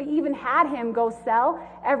Jesus would have even had him go sell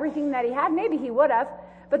everything that he had. Maybe he would have.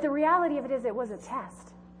 But the reality of it is it was a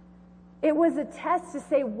test. It was a test to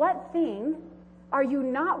say, what thing are you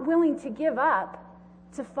not willing to give up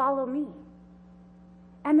to follow me?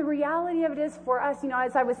 And the reality of it is for us,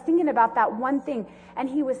 as I was thinking about that one thing, and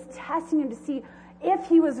he was testing him to see if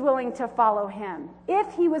he was willing to follow him,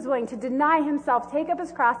 if he was willing to deny himself, take up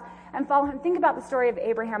his cross, and follow him. Think about the story of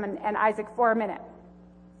Abraham and Isaac for a minute.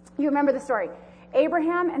 You remember the story.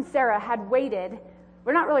 Abraham and Sarah had waited,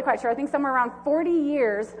 we're not really quite sure, I think somewhere around 40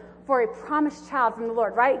 years for a promised child from the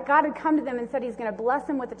Lord, right? God had come to them and said he's going to bless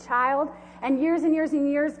them with a child, and years and years and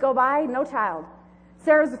years go by, no child.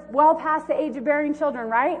 Sarah's well past the age of bearing children,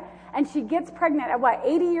 right? And she gets pregnant at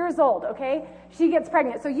 80 years old, okay? She gets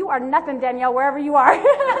pregnant. So you are nothing, Danielle, wherever you are.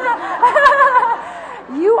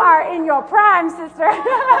 You are in your prime, sister.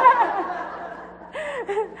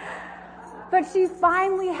 But she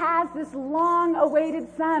finally has this long-awaited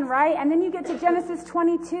son, right? And then you get to Genesis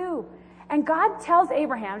 22. And God tells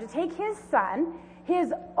Abraham to take his son,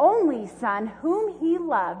 his only son, whom he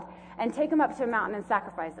loved, and take him up to a mountain and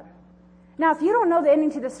sacrifice him. Now, if you don't know the ending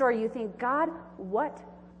to the story, you think, God, what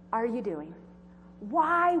are you doing?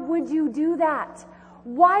 Why would you do that?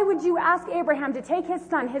 Why would you ask Abraham to take his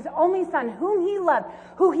son, his only son, whom he loved,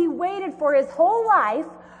 who he waited for his whole life,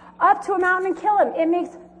 up to a mountain and kill him? It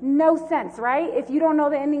makes no sense, right? If you don't know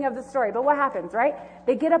the ending of the story. But what happens, right?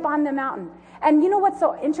 They get up on the mountain. And you know what's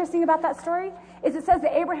so interesting about that story? Is it says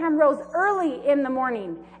that Abraham rose early in the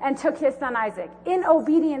morning and took his son Isaac in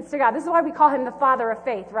obedience to God. This is why we call him the father of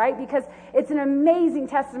faith, right? Because it's an amazing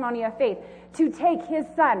testimony of faith to take his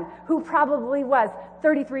son, who probably was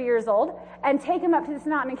 33 years old, and take him up to this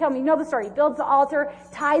mountain and kill him. You know the story. He builds the altar,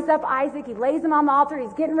 ties up Isaac, he lays him on the altar,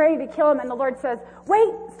 he's getting ready to kill him, and the Lord says,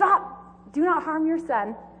 wait, stop, do not harm your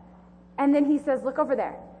son. And then he says, look over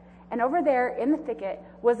there. And over there in the thicket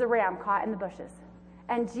was a ram caught in the bushes.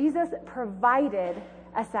 And Jesus provided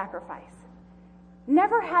a sacrifice.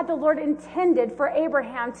 Never had the Lord intended for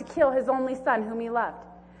Abraham to kill his only son whom he loved.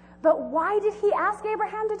 But why did he ask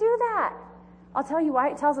Abraham to do that? I'll tell you why.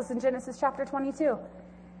 It tells us in Genesis chapter 22.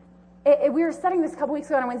 We were studying this a couple weeks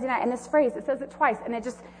ago on a Wednesday night, and this phrase, it says it twice, and it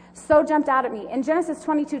just so jumped out at me. In Genesis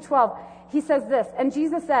 22:12, he says this, and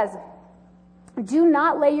Jesus says, do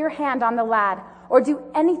not lay your hand on the lad or do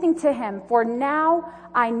anything to him, for now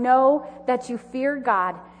I know that you fear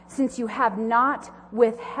God, since you have not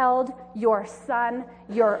withheld your son,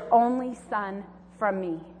 your only son, from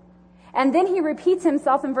me. And then he repeats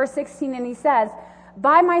himself in verse 16, and he says,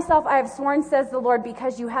 by myself I have sworn, says the Lord,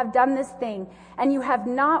 because you have done this thing, and you have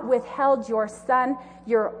not withheld your son,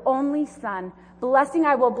 your only son. Blessing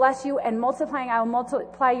I will bless you, and multiplying I will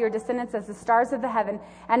multiply your descendants as the stars of the heaven,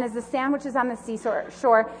 and as the sand which is on the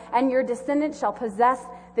seashore, and your descendants shall possess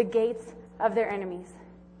the gates of their enemies.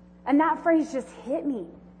 And that phrase just hit me.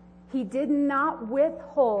 He did not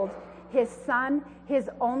withhold his son, his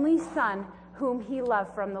only son, whom he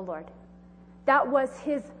loved from the Lord. That was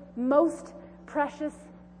his most precious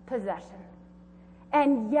possession.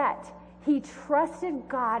 And yet, he trusted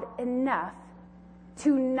God enough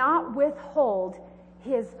to not withhold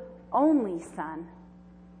his only son,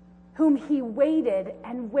 whom he waited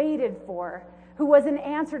and waited for, who was an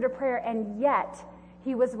answer to prayer, and yet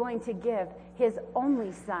he was willing to give his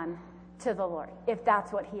only son to the Lord, if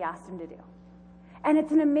that's what he asked him to do. And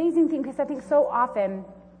it's an amazing thing, because I think so often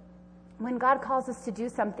when God calls us to do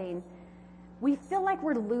something, we feel like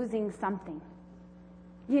we're losing something.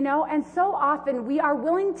 And so often we are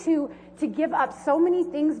willing to give up so many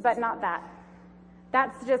things, but not that.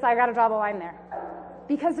 That's just, I got to draw the line there.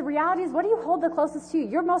 Because the reality is, what do you hold the closest to you?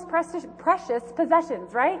 Your most precious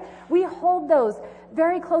possessions, right? We hold those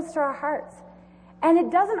very close to our hearts. And it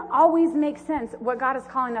doesn't always make sense what God is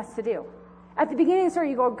calling us to do. At the beginning of the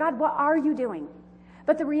story, you go, God, what are you doing?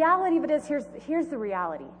 But the reality of it is, here's the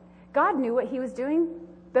reality. God knew what he was doing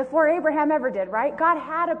before Abraham ever did, right? God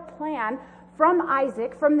had a plan from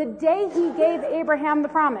Isaac from the day he gave Abraham the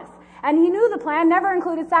promise. And he knew the plan never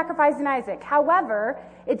included sacrificing Isaac. However,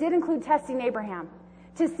 it did include testing Abraham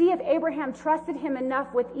to see if Abraham trusted him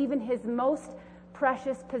enough with even his most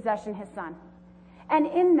precious possession, his son. And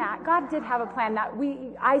in that, God did have a plan that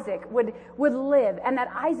Isaac would live, and that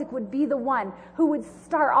Isaac would be the one who would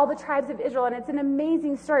start all the tribes of Israel. And it's an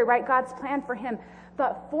amazing story, right? God's plan for him.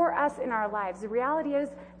 But for us in our lives, the reality is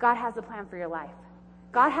God has a plan for your life.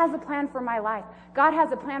 God has a plan for my life. God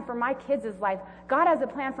has a plan for my kids' life. God has a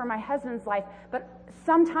plan for my husband's life. But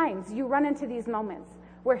sometimes you run into these moments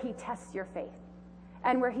where he tests your faith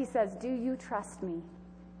and where he says, do you trust me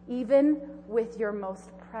even with your most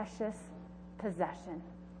precious possession?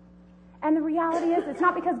 And the reality is, it's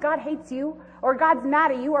not because God hates you, or God's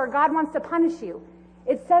mad at you, or God wants to punish you.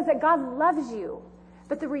 It says that God loves you.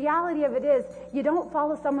 But the reality of it is, you don't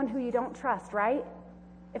follow someone who you don't trust, right?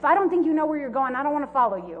 If I don't think you know where you're going, I don't want to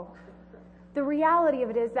follow you. The reality of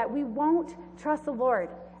it is that we won't trust the Lord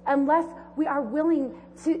unless we are willing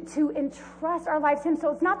to entrust our lives to Him.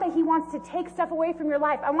 So it's not that He wants to take stuff away from your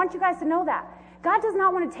life. I want you guys to know that. God does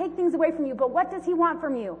not want to take things away from you, but what does He want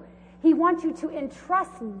from you? He wants you to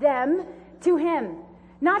entrust them to Him.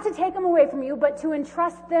 Not to take them away from you, but to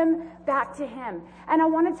entrust them back to Him. And I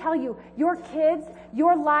want to tell you, your kids,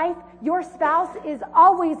 your life, your spouse is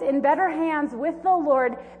always in better hands with the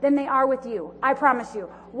Lord than they are with you. I promise you.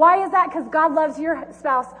 Why is that? Because God loves your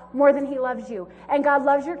spouse more than He loves you. And God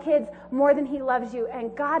loves your kids more than He loves you.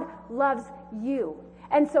 And God loves you.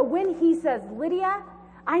 And so when He says, Lydia,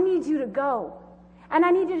 I need you to go. And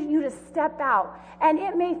I need you to step out. And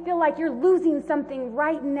it may feel like you're losing something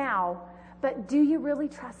right now. But do you really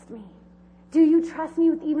trust me? Do you trust me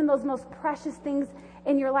with even those most precious things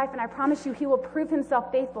in your life? And I promise you, He will prove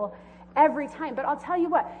Himself faithful every time. But I'll tell you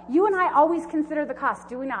what, you and I always consider the cost,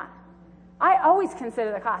 do we not? I always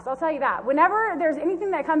consider the cost. I'll tell you that. Whenever there's anything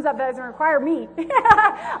that comes up that doesn't require me,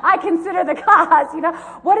 I consider the cost. You know,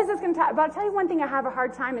 what is this going to take? But I'll tell you one thing I have a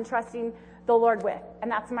hard time in trusting the Lord with, and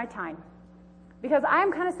that's my time. Because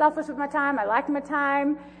I'm kind of selfish with my time. I like my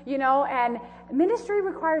time, you know, and ministry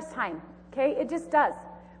requires time. Okay, it just does.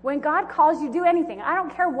 When God calls you, do anything. I don't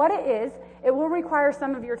care what it is, it will require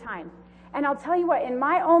some of your time. And I'll tell you what, in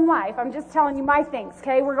my own life, I'm just telling you my things,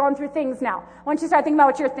 okay? We're going through things now. Once you start thinking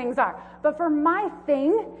about what your things are. But for my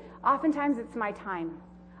thing, oftentimes it's my time.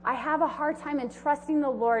 I have a hard time in trusting the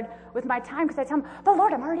Lord with my time because I tell Him, but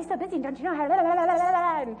Lord, I'm already so busy. Don't you know how?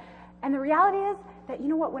 And the reality is that, you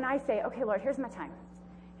know what, when I say, okay, Lord, here's my time.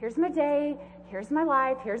 Here's my day. Here's my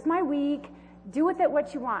life. Here's my week. Do with it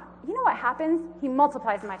what you want. You know what happens? He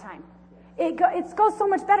multiplies my time. It goes so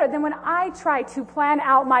much better than when I try to plan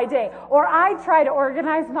out my day or I try to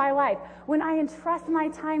organize my life. When I entrust my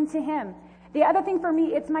time to Him. The other thing for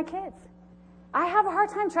me, it's my kids. I have a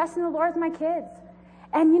hard time trusting the Lord with my kids.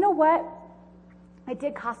 And you know what? It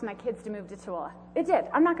did cost my kids to move to Tooele. It did.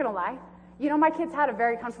 I'm not going to lie. You know, my kids had a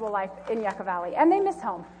very comfortable life in Yucca Valley. And they miss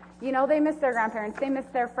home. You know, they miss their grandparents. They miss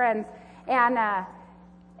their friends. And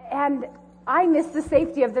I miss the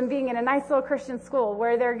safety of them being in a nice little Christian school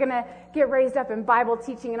where they're going to get raised up in Bible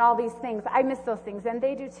teaching and all these things. I miss those things, and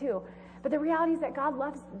they do too. But the reality is that God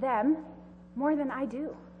loves them more than I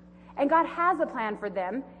do. And God has a plan for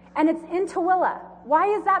them, and it's in Tooele. Why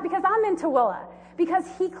is that? Because I'm in Tooele. Because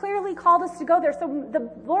He clearly called us to go there. So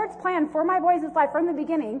the Lord's plan for my boys' life from the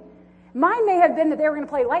beginning, mine may have been that they were going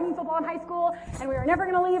to play lightning football in high school, and we were never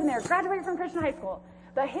going to leave, and they were graduating from Christian high school.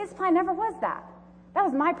 But His plan never was that. That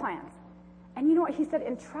was my plans. And you know what He said?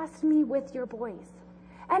 Entrust me with your boys.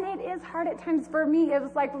 And it is hard at times for me. It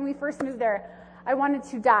was like when we first moved there, I wanted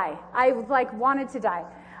to die. I wanted to die.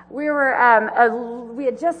 We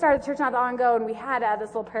had just started church not that long ago, and we had this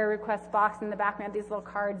little prayer request box in the back. We had these little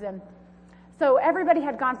cards, and so everybody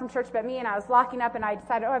had gone from church but me, and I was locking up, and I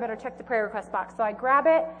decided, I better check the prayer request box. So I grab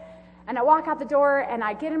it, and I walk out the door, and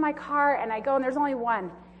I get in my car, and I go, and there's only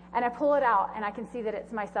one, and I pull it out, and I can see that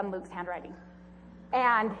it's my son Luke's handwriting.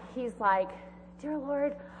 And he's like, Dear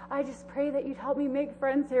Lord, I just pray that You'd help me make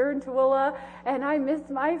friends here in Tooele, and I miss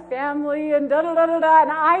my family, and da-da-da-da-da.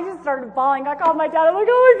 And I just started bawling. I called my dad. I'm like,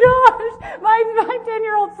 oh my gosh, my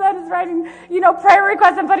 10-year-old son is writing, prayer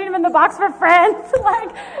requests and putting them in the box for friends.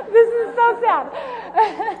 Like, this is so sad.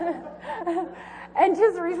 And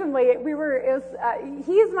just recently,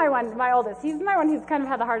 he's my oldest. He's my one who's kind of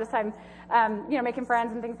had the hardest time, making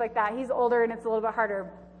friends and things like that. He's older, and it's a little bit harder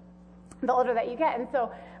the older that you get. And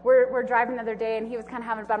so we're driving the other day, and he was kind of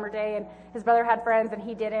having a bummer day, and his brother had friends, and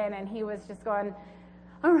he didn't, and he was just going,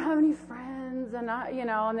 I don't have any friends, and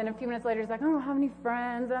and then a few minutes later, he's like, I don't have any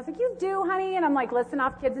friends, and I was like, you do, honey, and I'm like listing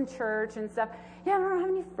off kids in church and stuff. Yeah, I don't have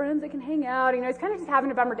any friends that can hang out, he's kind of just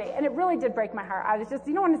having a bummer day, and it really did break my heart. I was just,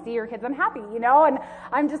 you don't want to see your kids unhappy, and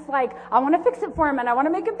I'm just like, I want to fix it for him, and I want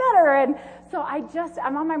to make it better, and so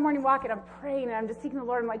I'm on my morning walk, and I'm praying, and I'm just seeking the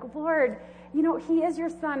Lord. I'm like, Lord, He is your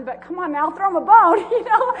son, but come on now, throw him a bone.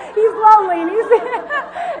 He's lonely, and he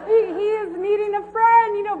is needing a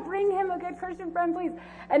friend. Bring him a good Christian friend, please.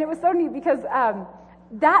 And it was so neat because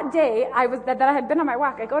that day that I had been on my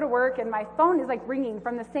walk, I go to work, and my phone is like ringing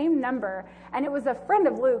from the same number, and it was a friend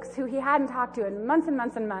of Luke's who he hadn't talked to in months and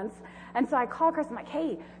months and months. And so I call Chris. I'm like,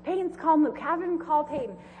 hey, Peyton's calling Luke. Have him call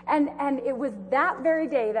Peyton. And it was that very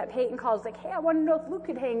day that Peyton calls, like, hey, I want to know if Luke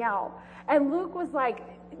could hang out. And Luke was like,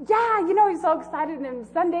 yeah, he's so excited, and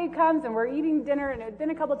Sunday comes, and we're eating dinner, and it's been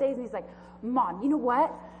a couple of days, and he's like, Mom, you know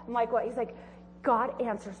what? I'm like, what? He's like, God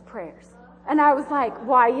answers prayers. And I was like,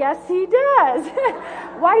 why, yes, he does.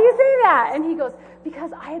 Why do you say that? And he goes,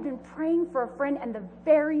 because I had been praying for a friend, and the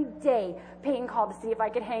very day Peyton called to see if I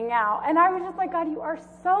could hang out. And I was just like, God, you are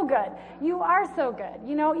so good. You are so good.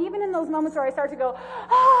 You know, even in those moments where I start to go,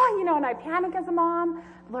 and I panic as a mom,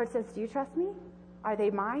 the Lord says, do you trust me? Are they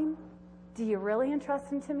mine? Do you really entrust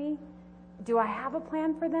them to me? Do I have a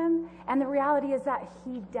plan for them? And the reality is that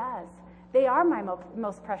he does. They are my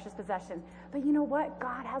most precious possession. But you know what?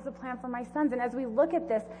 God has a plan for my sons. And as we look at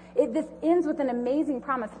this, this ends with an amazing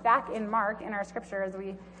promise back in Mark, in our scripture, as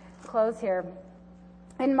we close here.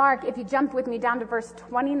 In Mark, if you jump with me down to verse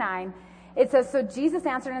 29, it says, so Jesus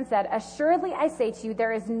answered and said, assuredly I say to you,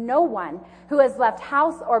 there is no one who has left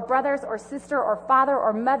house or brothers or sister or father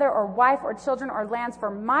or mother or wife or children or lands for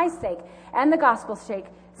my sake and the gospel's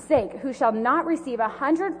sake, who shall not receive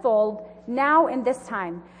 100-fold now in this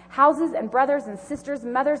time, houses and brothers and sisters,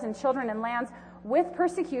 mothers and children and lands, with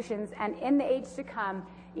persecutions, and in the age to come,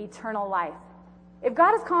 eternal life. If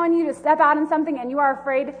God is calling you to step out in something and you are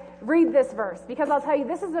afraid, read this verse. Because I'll tell you,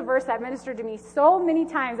 this is a verse that ministered to me so many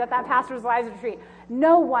times at that pastor's wives retreat.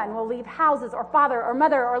 No one will leave houses or father or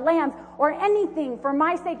mother or lands or anything for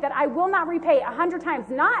my sake that I will not repay 100 times.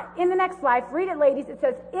 Not in the next life. Read it, ladies. It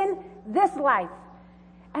says, in this life.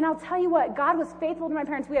 And I'll tell you what, God was faithful to my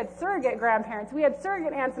parents. We had surrogate grandparents. We had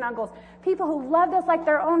surrogate aunts and uncles. People who loved us like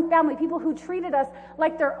their own family. People who treated us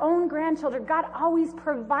like their own grandchildren. God always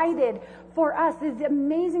provided for us these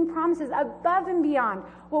amazing promises above and beyond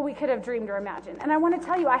what we could have dreamed or imagined. And I want to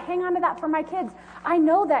tell you, I hang on to that for my kids. I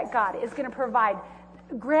know that God is going to provide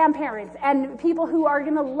grandparents and people who are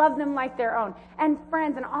going to love them like their own, and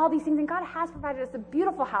friends and all these things. And God has provided us a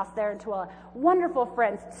beautiful house there in Tooele, wonderful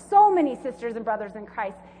friends, so many sisters and brothers in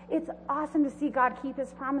Christ. It's awesome to see God keep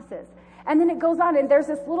his promises. And then it goes on, and there's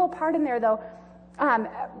this little part in there though, and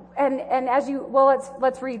as you, well,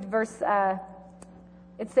 let's read verse,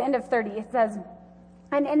 it's the end of 30. It says,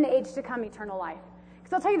 and in the age to come, eternal life.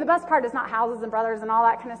 Because I'll tell you, the best part is not houses and brothers and all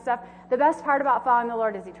that kind of stuff. The best part about following the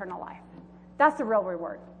Lord is eternal life. That's the real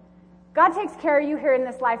reward. God takes care of you here in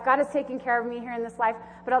this life. God has taken care of me here in this life.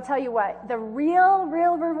 But I'll tell you what, the real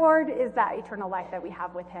reward is that eternal life that we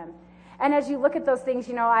have with him. And as you look at those things,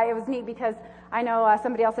 it was neat because I know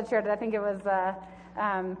somebody else had shared it. I think it was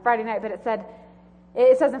Friday night, but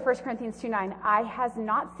it says in 1 Corinthians 2:9, eye has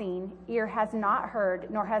not seen, ear has not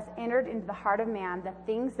heard, nor has entered into the heart of man the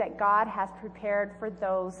things that God has prepared for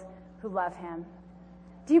those who love him.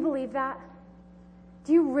 Do you believe that?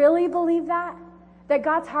 Do you really believe that? That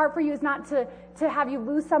God's heart for you is not to have you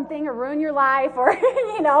lose something or ruin your life or,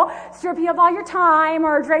 strip you of all your time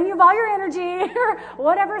or drain you of all your energy or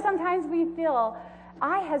whatever sometimes we feel.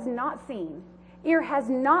 Eye has not seen, ear has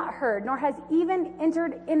not heard, nor has even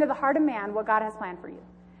entered into the heart of man what God has planned for you.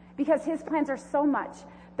 Because his plans are so much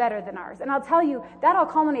better than ours. And I'll tell you, that all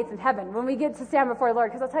culminates in heaven when we get to stand before the Lord.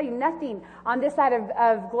 Because I'll tell you, nothing on this side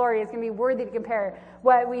of glory is going to be worthy to compare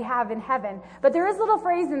what we have in heaven. But there is a little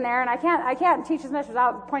phrase in there, and I can't teach as much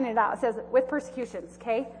without pointing it out. It says, with persecutions,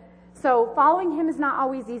 okay? So following him is not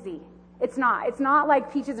always easy. It's not. It's not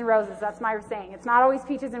like peaches and roses. That's my saying. It's not always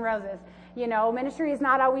peaches and roses. Ministry is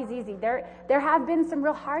not always easy. There have been some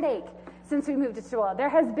real heartache since we moved to Tooele. There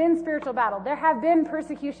has been spiritual battle. There have been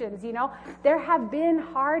persecutions, There have been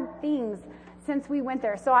hard things since we went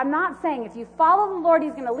there. So I'm not saying if you follow the Lord,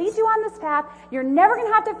 he's going to lead you on this path. You're never going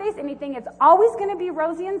to have to face anything. It's always going to be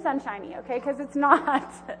rosy and sunshiny, okay? Because it's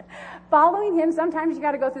not. Following him, sometimes you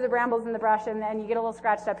got to go through the brambles and the brush, and then you get a little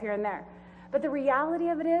scratched up here and there. But the reality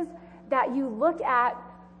of it is that you look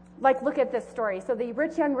at this story. So the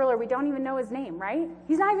rich young ruler, we don't even know his name, right?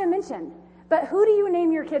 He's not even mentioned. But who do you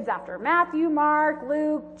name your kids after? Matthew, Mark,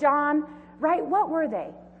 Luke, John, right? What were they?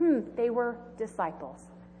 They were disciples.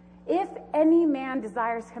 If any man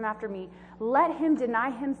desires to come after me, let him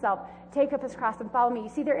deny himself, take up his cross, and follow me. You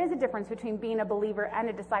see, there is a difference between being a believer and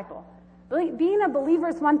a disciple. Being a believer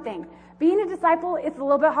is one thing. Being a disciple, it's a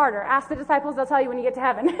little bit harder. Ask the disciples, they'll tell you when you get to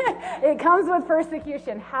heaven. It comes with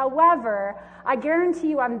persecution. However, I guarantee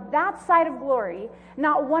you on that side of glory,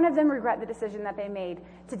 not one of them regret the decision that they made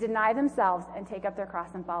to deny themselves and take up their cross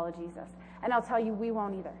and follow Jesus. And I'll tell you, we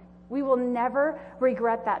won't either. We will never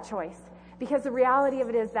regret that choice. Because the reality of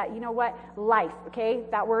it is that, life, okay?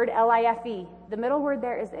 That word, L-I-F-E, the middle word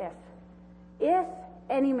there is if. If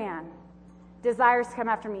any man desires to come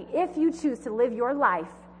after me, if you choose to live your life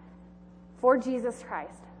for Jesus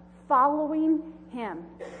Christ, following him,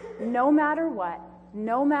 no matter what,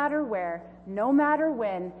 no matter where, no matter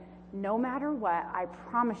when, no matter what, I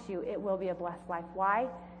promise you it will be a blessed life. Why?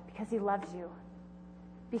 Because he loves you.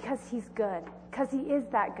 Because he's good. Because he is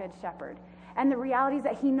that good shepherd. And the reality is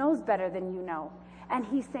that he knows better than you know. And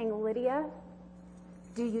he's saying, Lydia,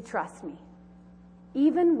 do you trust me?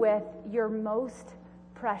 Even with your most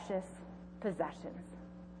precious possessions.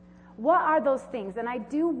 What are those things? And I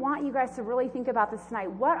do want you guys to really think about this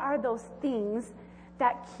tonight. What are those things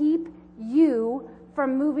that keep you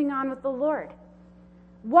from moving on with the Lord?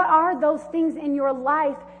 What are those things in your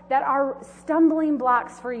life that are stumbling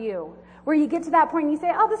blocks for you? Where you get to that point and you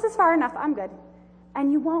say, oh, this is far enough, I'm good.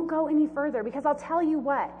 And you won't go any further, because I'll tell you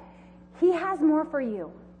what, he has more for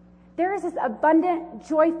you. There is this abundant,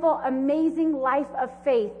 joyful, amazing life of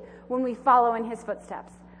faith when we follow in his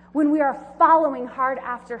footsteps, when we are following hard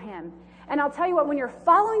after him. And I'll tell you what, when you're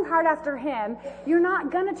following hard after him, you're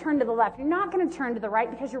not going to turn to the left. You're not going to turn to the right,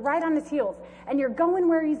 because you're right on his heels. And you're going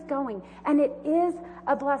where he's going. And it is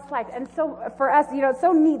a blessed life. And so for us, it's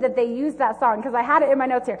so neat that they use that song, because I had it in my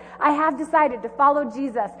notes here. I have decided to follow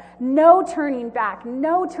Jesus. No turning back.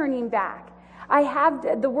 No turning back. I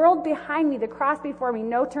have the world behind me, the cross before me,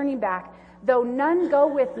 no turning back. Though none go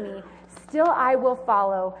with me, still I will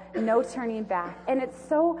follow, no turning back. And it's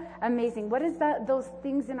so amazing. What is those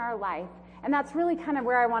things in our life? And that's really kind of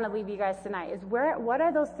where I want to leave you guys tonight, is what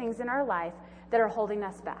are those things in our life that are holding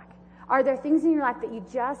us back? Are there things in your life that you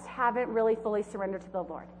just haven't really fully surrendered to the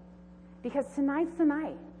Lord? Because tonight's the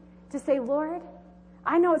night to say, Lord,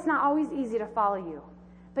 I know it's not always easy to follow you,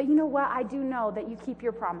 but you know what? I do know that you keep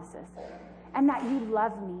your promises and that you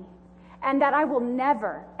love me and that I will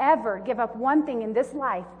never, ever give up one thing in this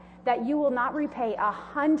life that you will not repay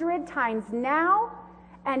 100 times now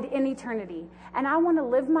and in eternity. And I want to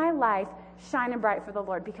live my life shining bright for the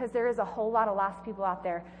Lord, because there is a whole lot of lost people out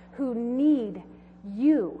there who need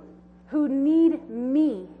you, who need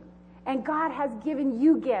me. And God has given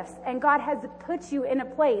you gifts, and God has put you in a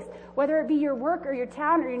place, whether it be your work or your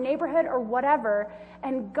town or your neighborhood or whatever,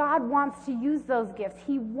 and God wants to use those gifts.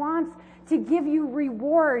 He wants to give you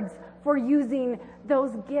rewards for using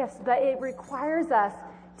those gifts, but it requires us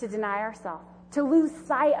to deny ourselves, to lose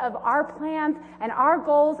sight of our plans and our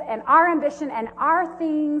goals and our ambition and our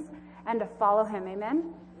things, and to follow him.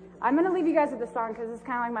 Amen? I'm going to leave you guys with this song, because it's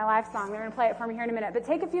kind of like my life song. They're going to play it for me here in a minute. But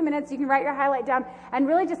take a few minutes. You can write your highlight down. And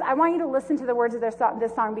really I want you to listen to the words of this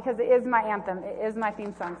song, because it is my anthem. It is my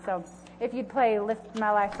theme song. So if you'd play Lift My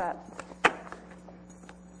Life Up.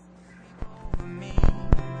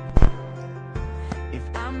 If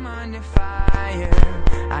I'm under fire,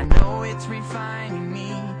 I know it's refining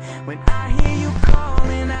me. When I hear you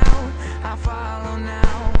calling out, I follow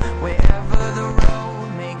now. Wherever the road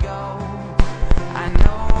may go, I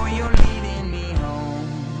know you're leading me home.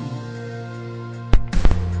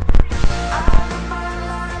 I live my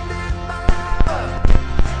life up.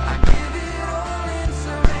 I give it all in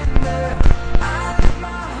surrender. I lift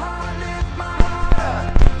my heart up.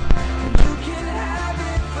 And you can have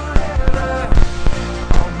it forever.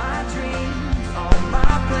 All my dreams, all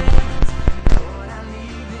my plans, Lord, I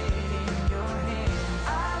leave it in your hands.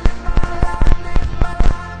 I live my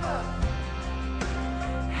life up.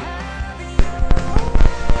 Have your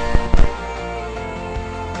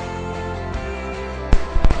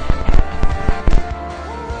Take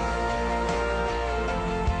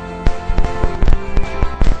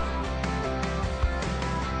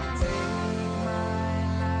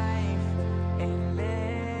my life and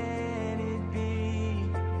let it be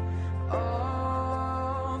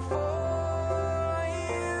all for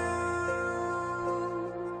you.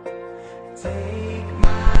 Take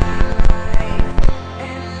my life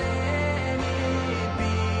and let it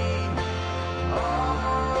be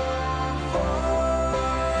all for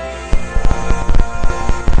you.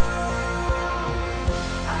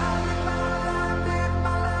 I live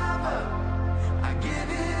my life up. I give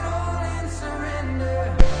it all in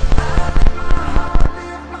surrender. I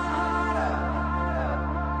lift my heart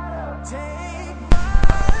up. Take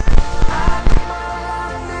I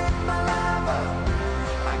live my life up.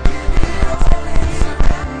 I give it all in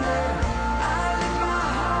surrender. I lift my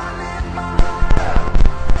heart up.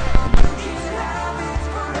 You can have it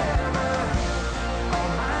forever. All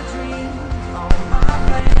my dreams, all my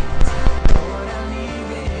plans, Lord, I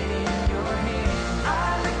leave it in your hands.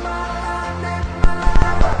 I live my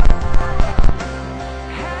life up.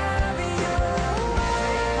 Have your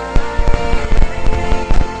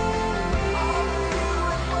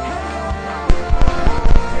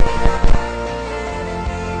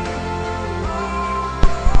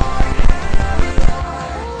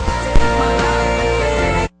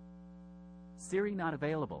Siri not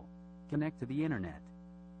available. Connect to the internet.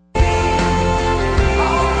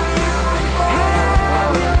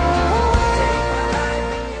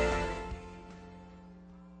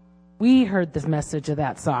 We heard the message of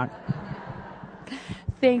that song.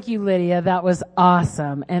 Thank you, Lydia. That was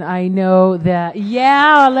awesome. And I know that,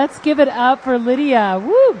 yeah, let's give it up for Lydia.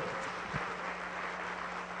 Woo!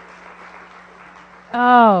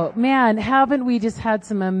 Oh, man, haven't we just had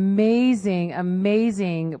some amazing,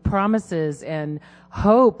 amazing promises and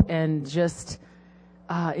hope and just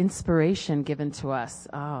inspiration given to us.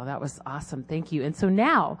 Oh, that was awesome. Thank you. And so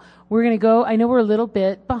now we're going to go. I know we're a little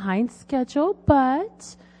bit behind schedule,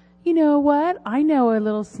 but you know what? I know a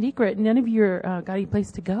little secret. None of you got any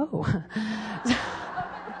place to go.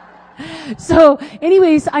 So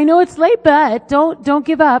anyways, I know it's late, but don't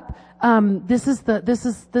give up. This is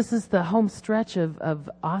the home stretch of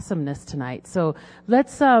awesomeness tonight. So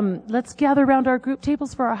let's gather around our group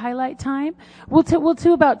tables for our highlight time. We'll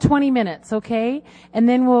do about 20 minutes, okay? And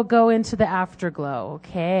then we'll go into the afterglow.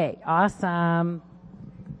 Okay. Awesome.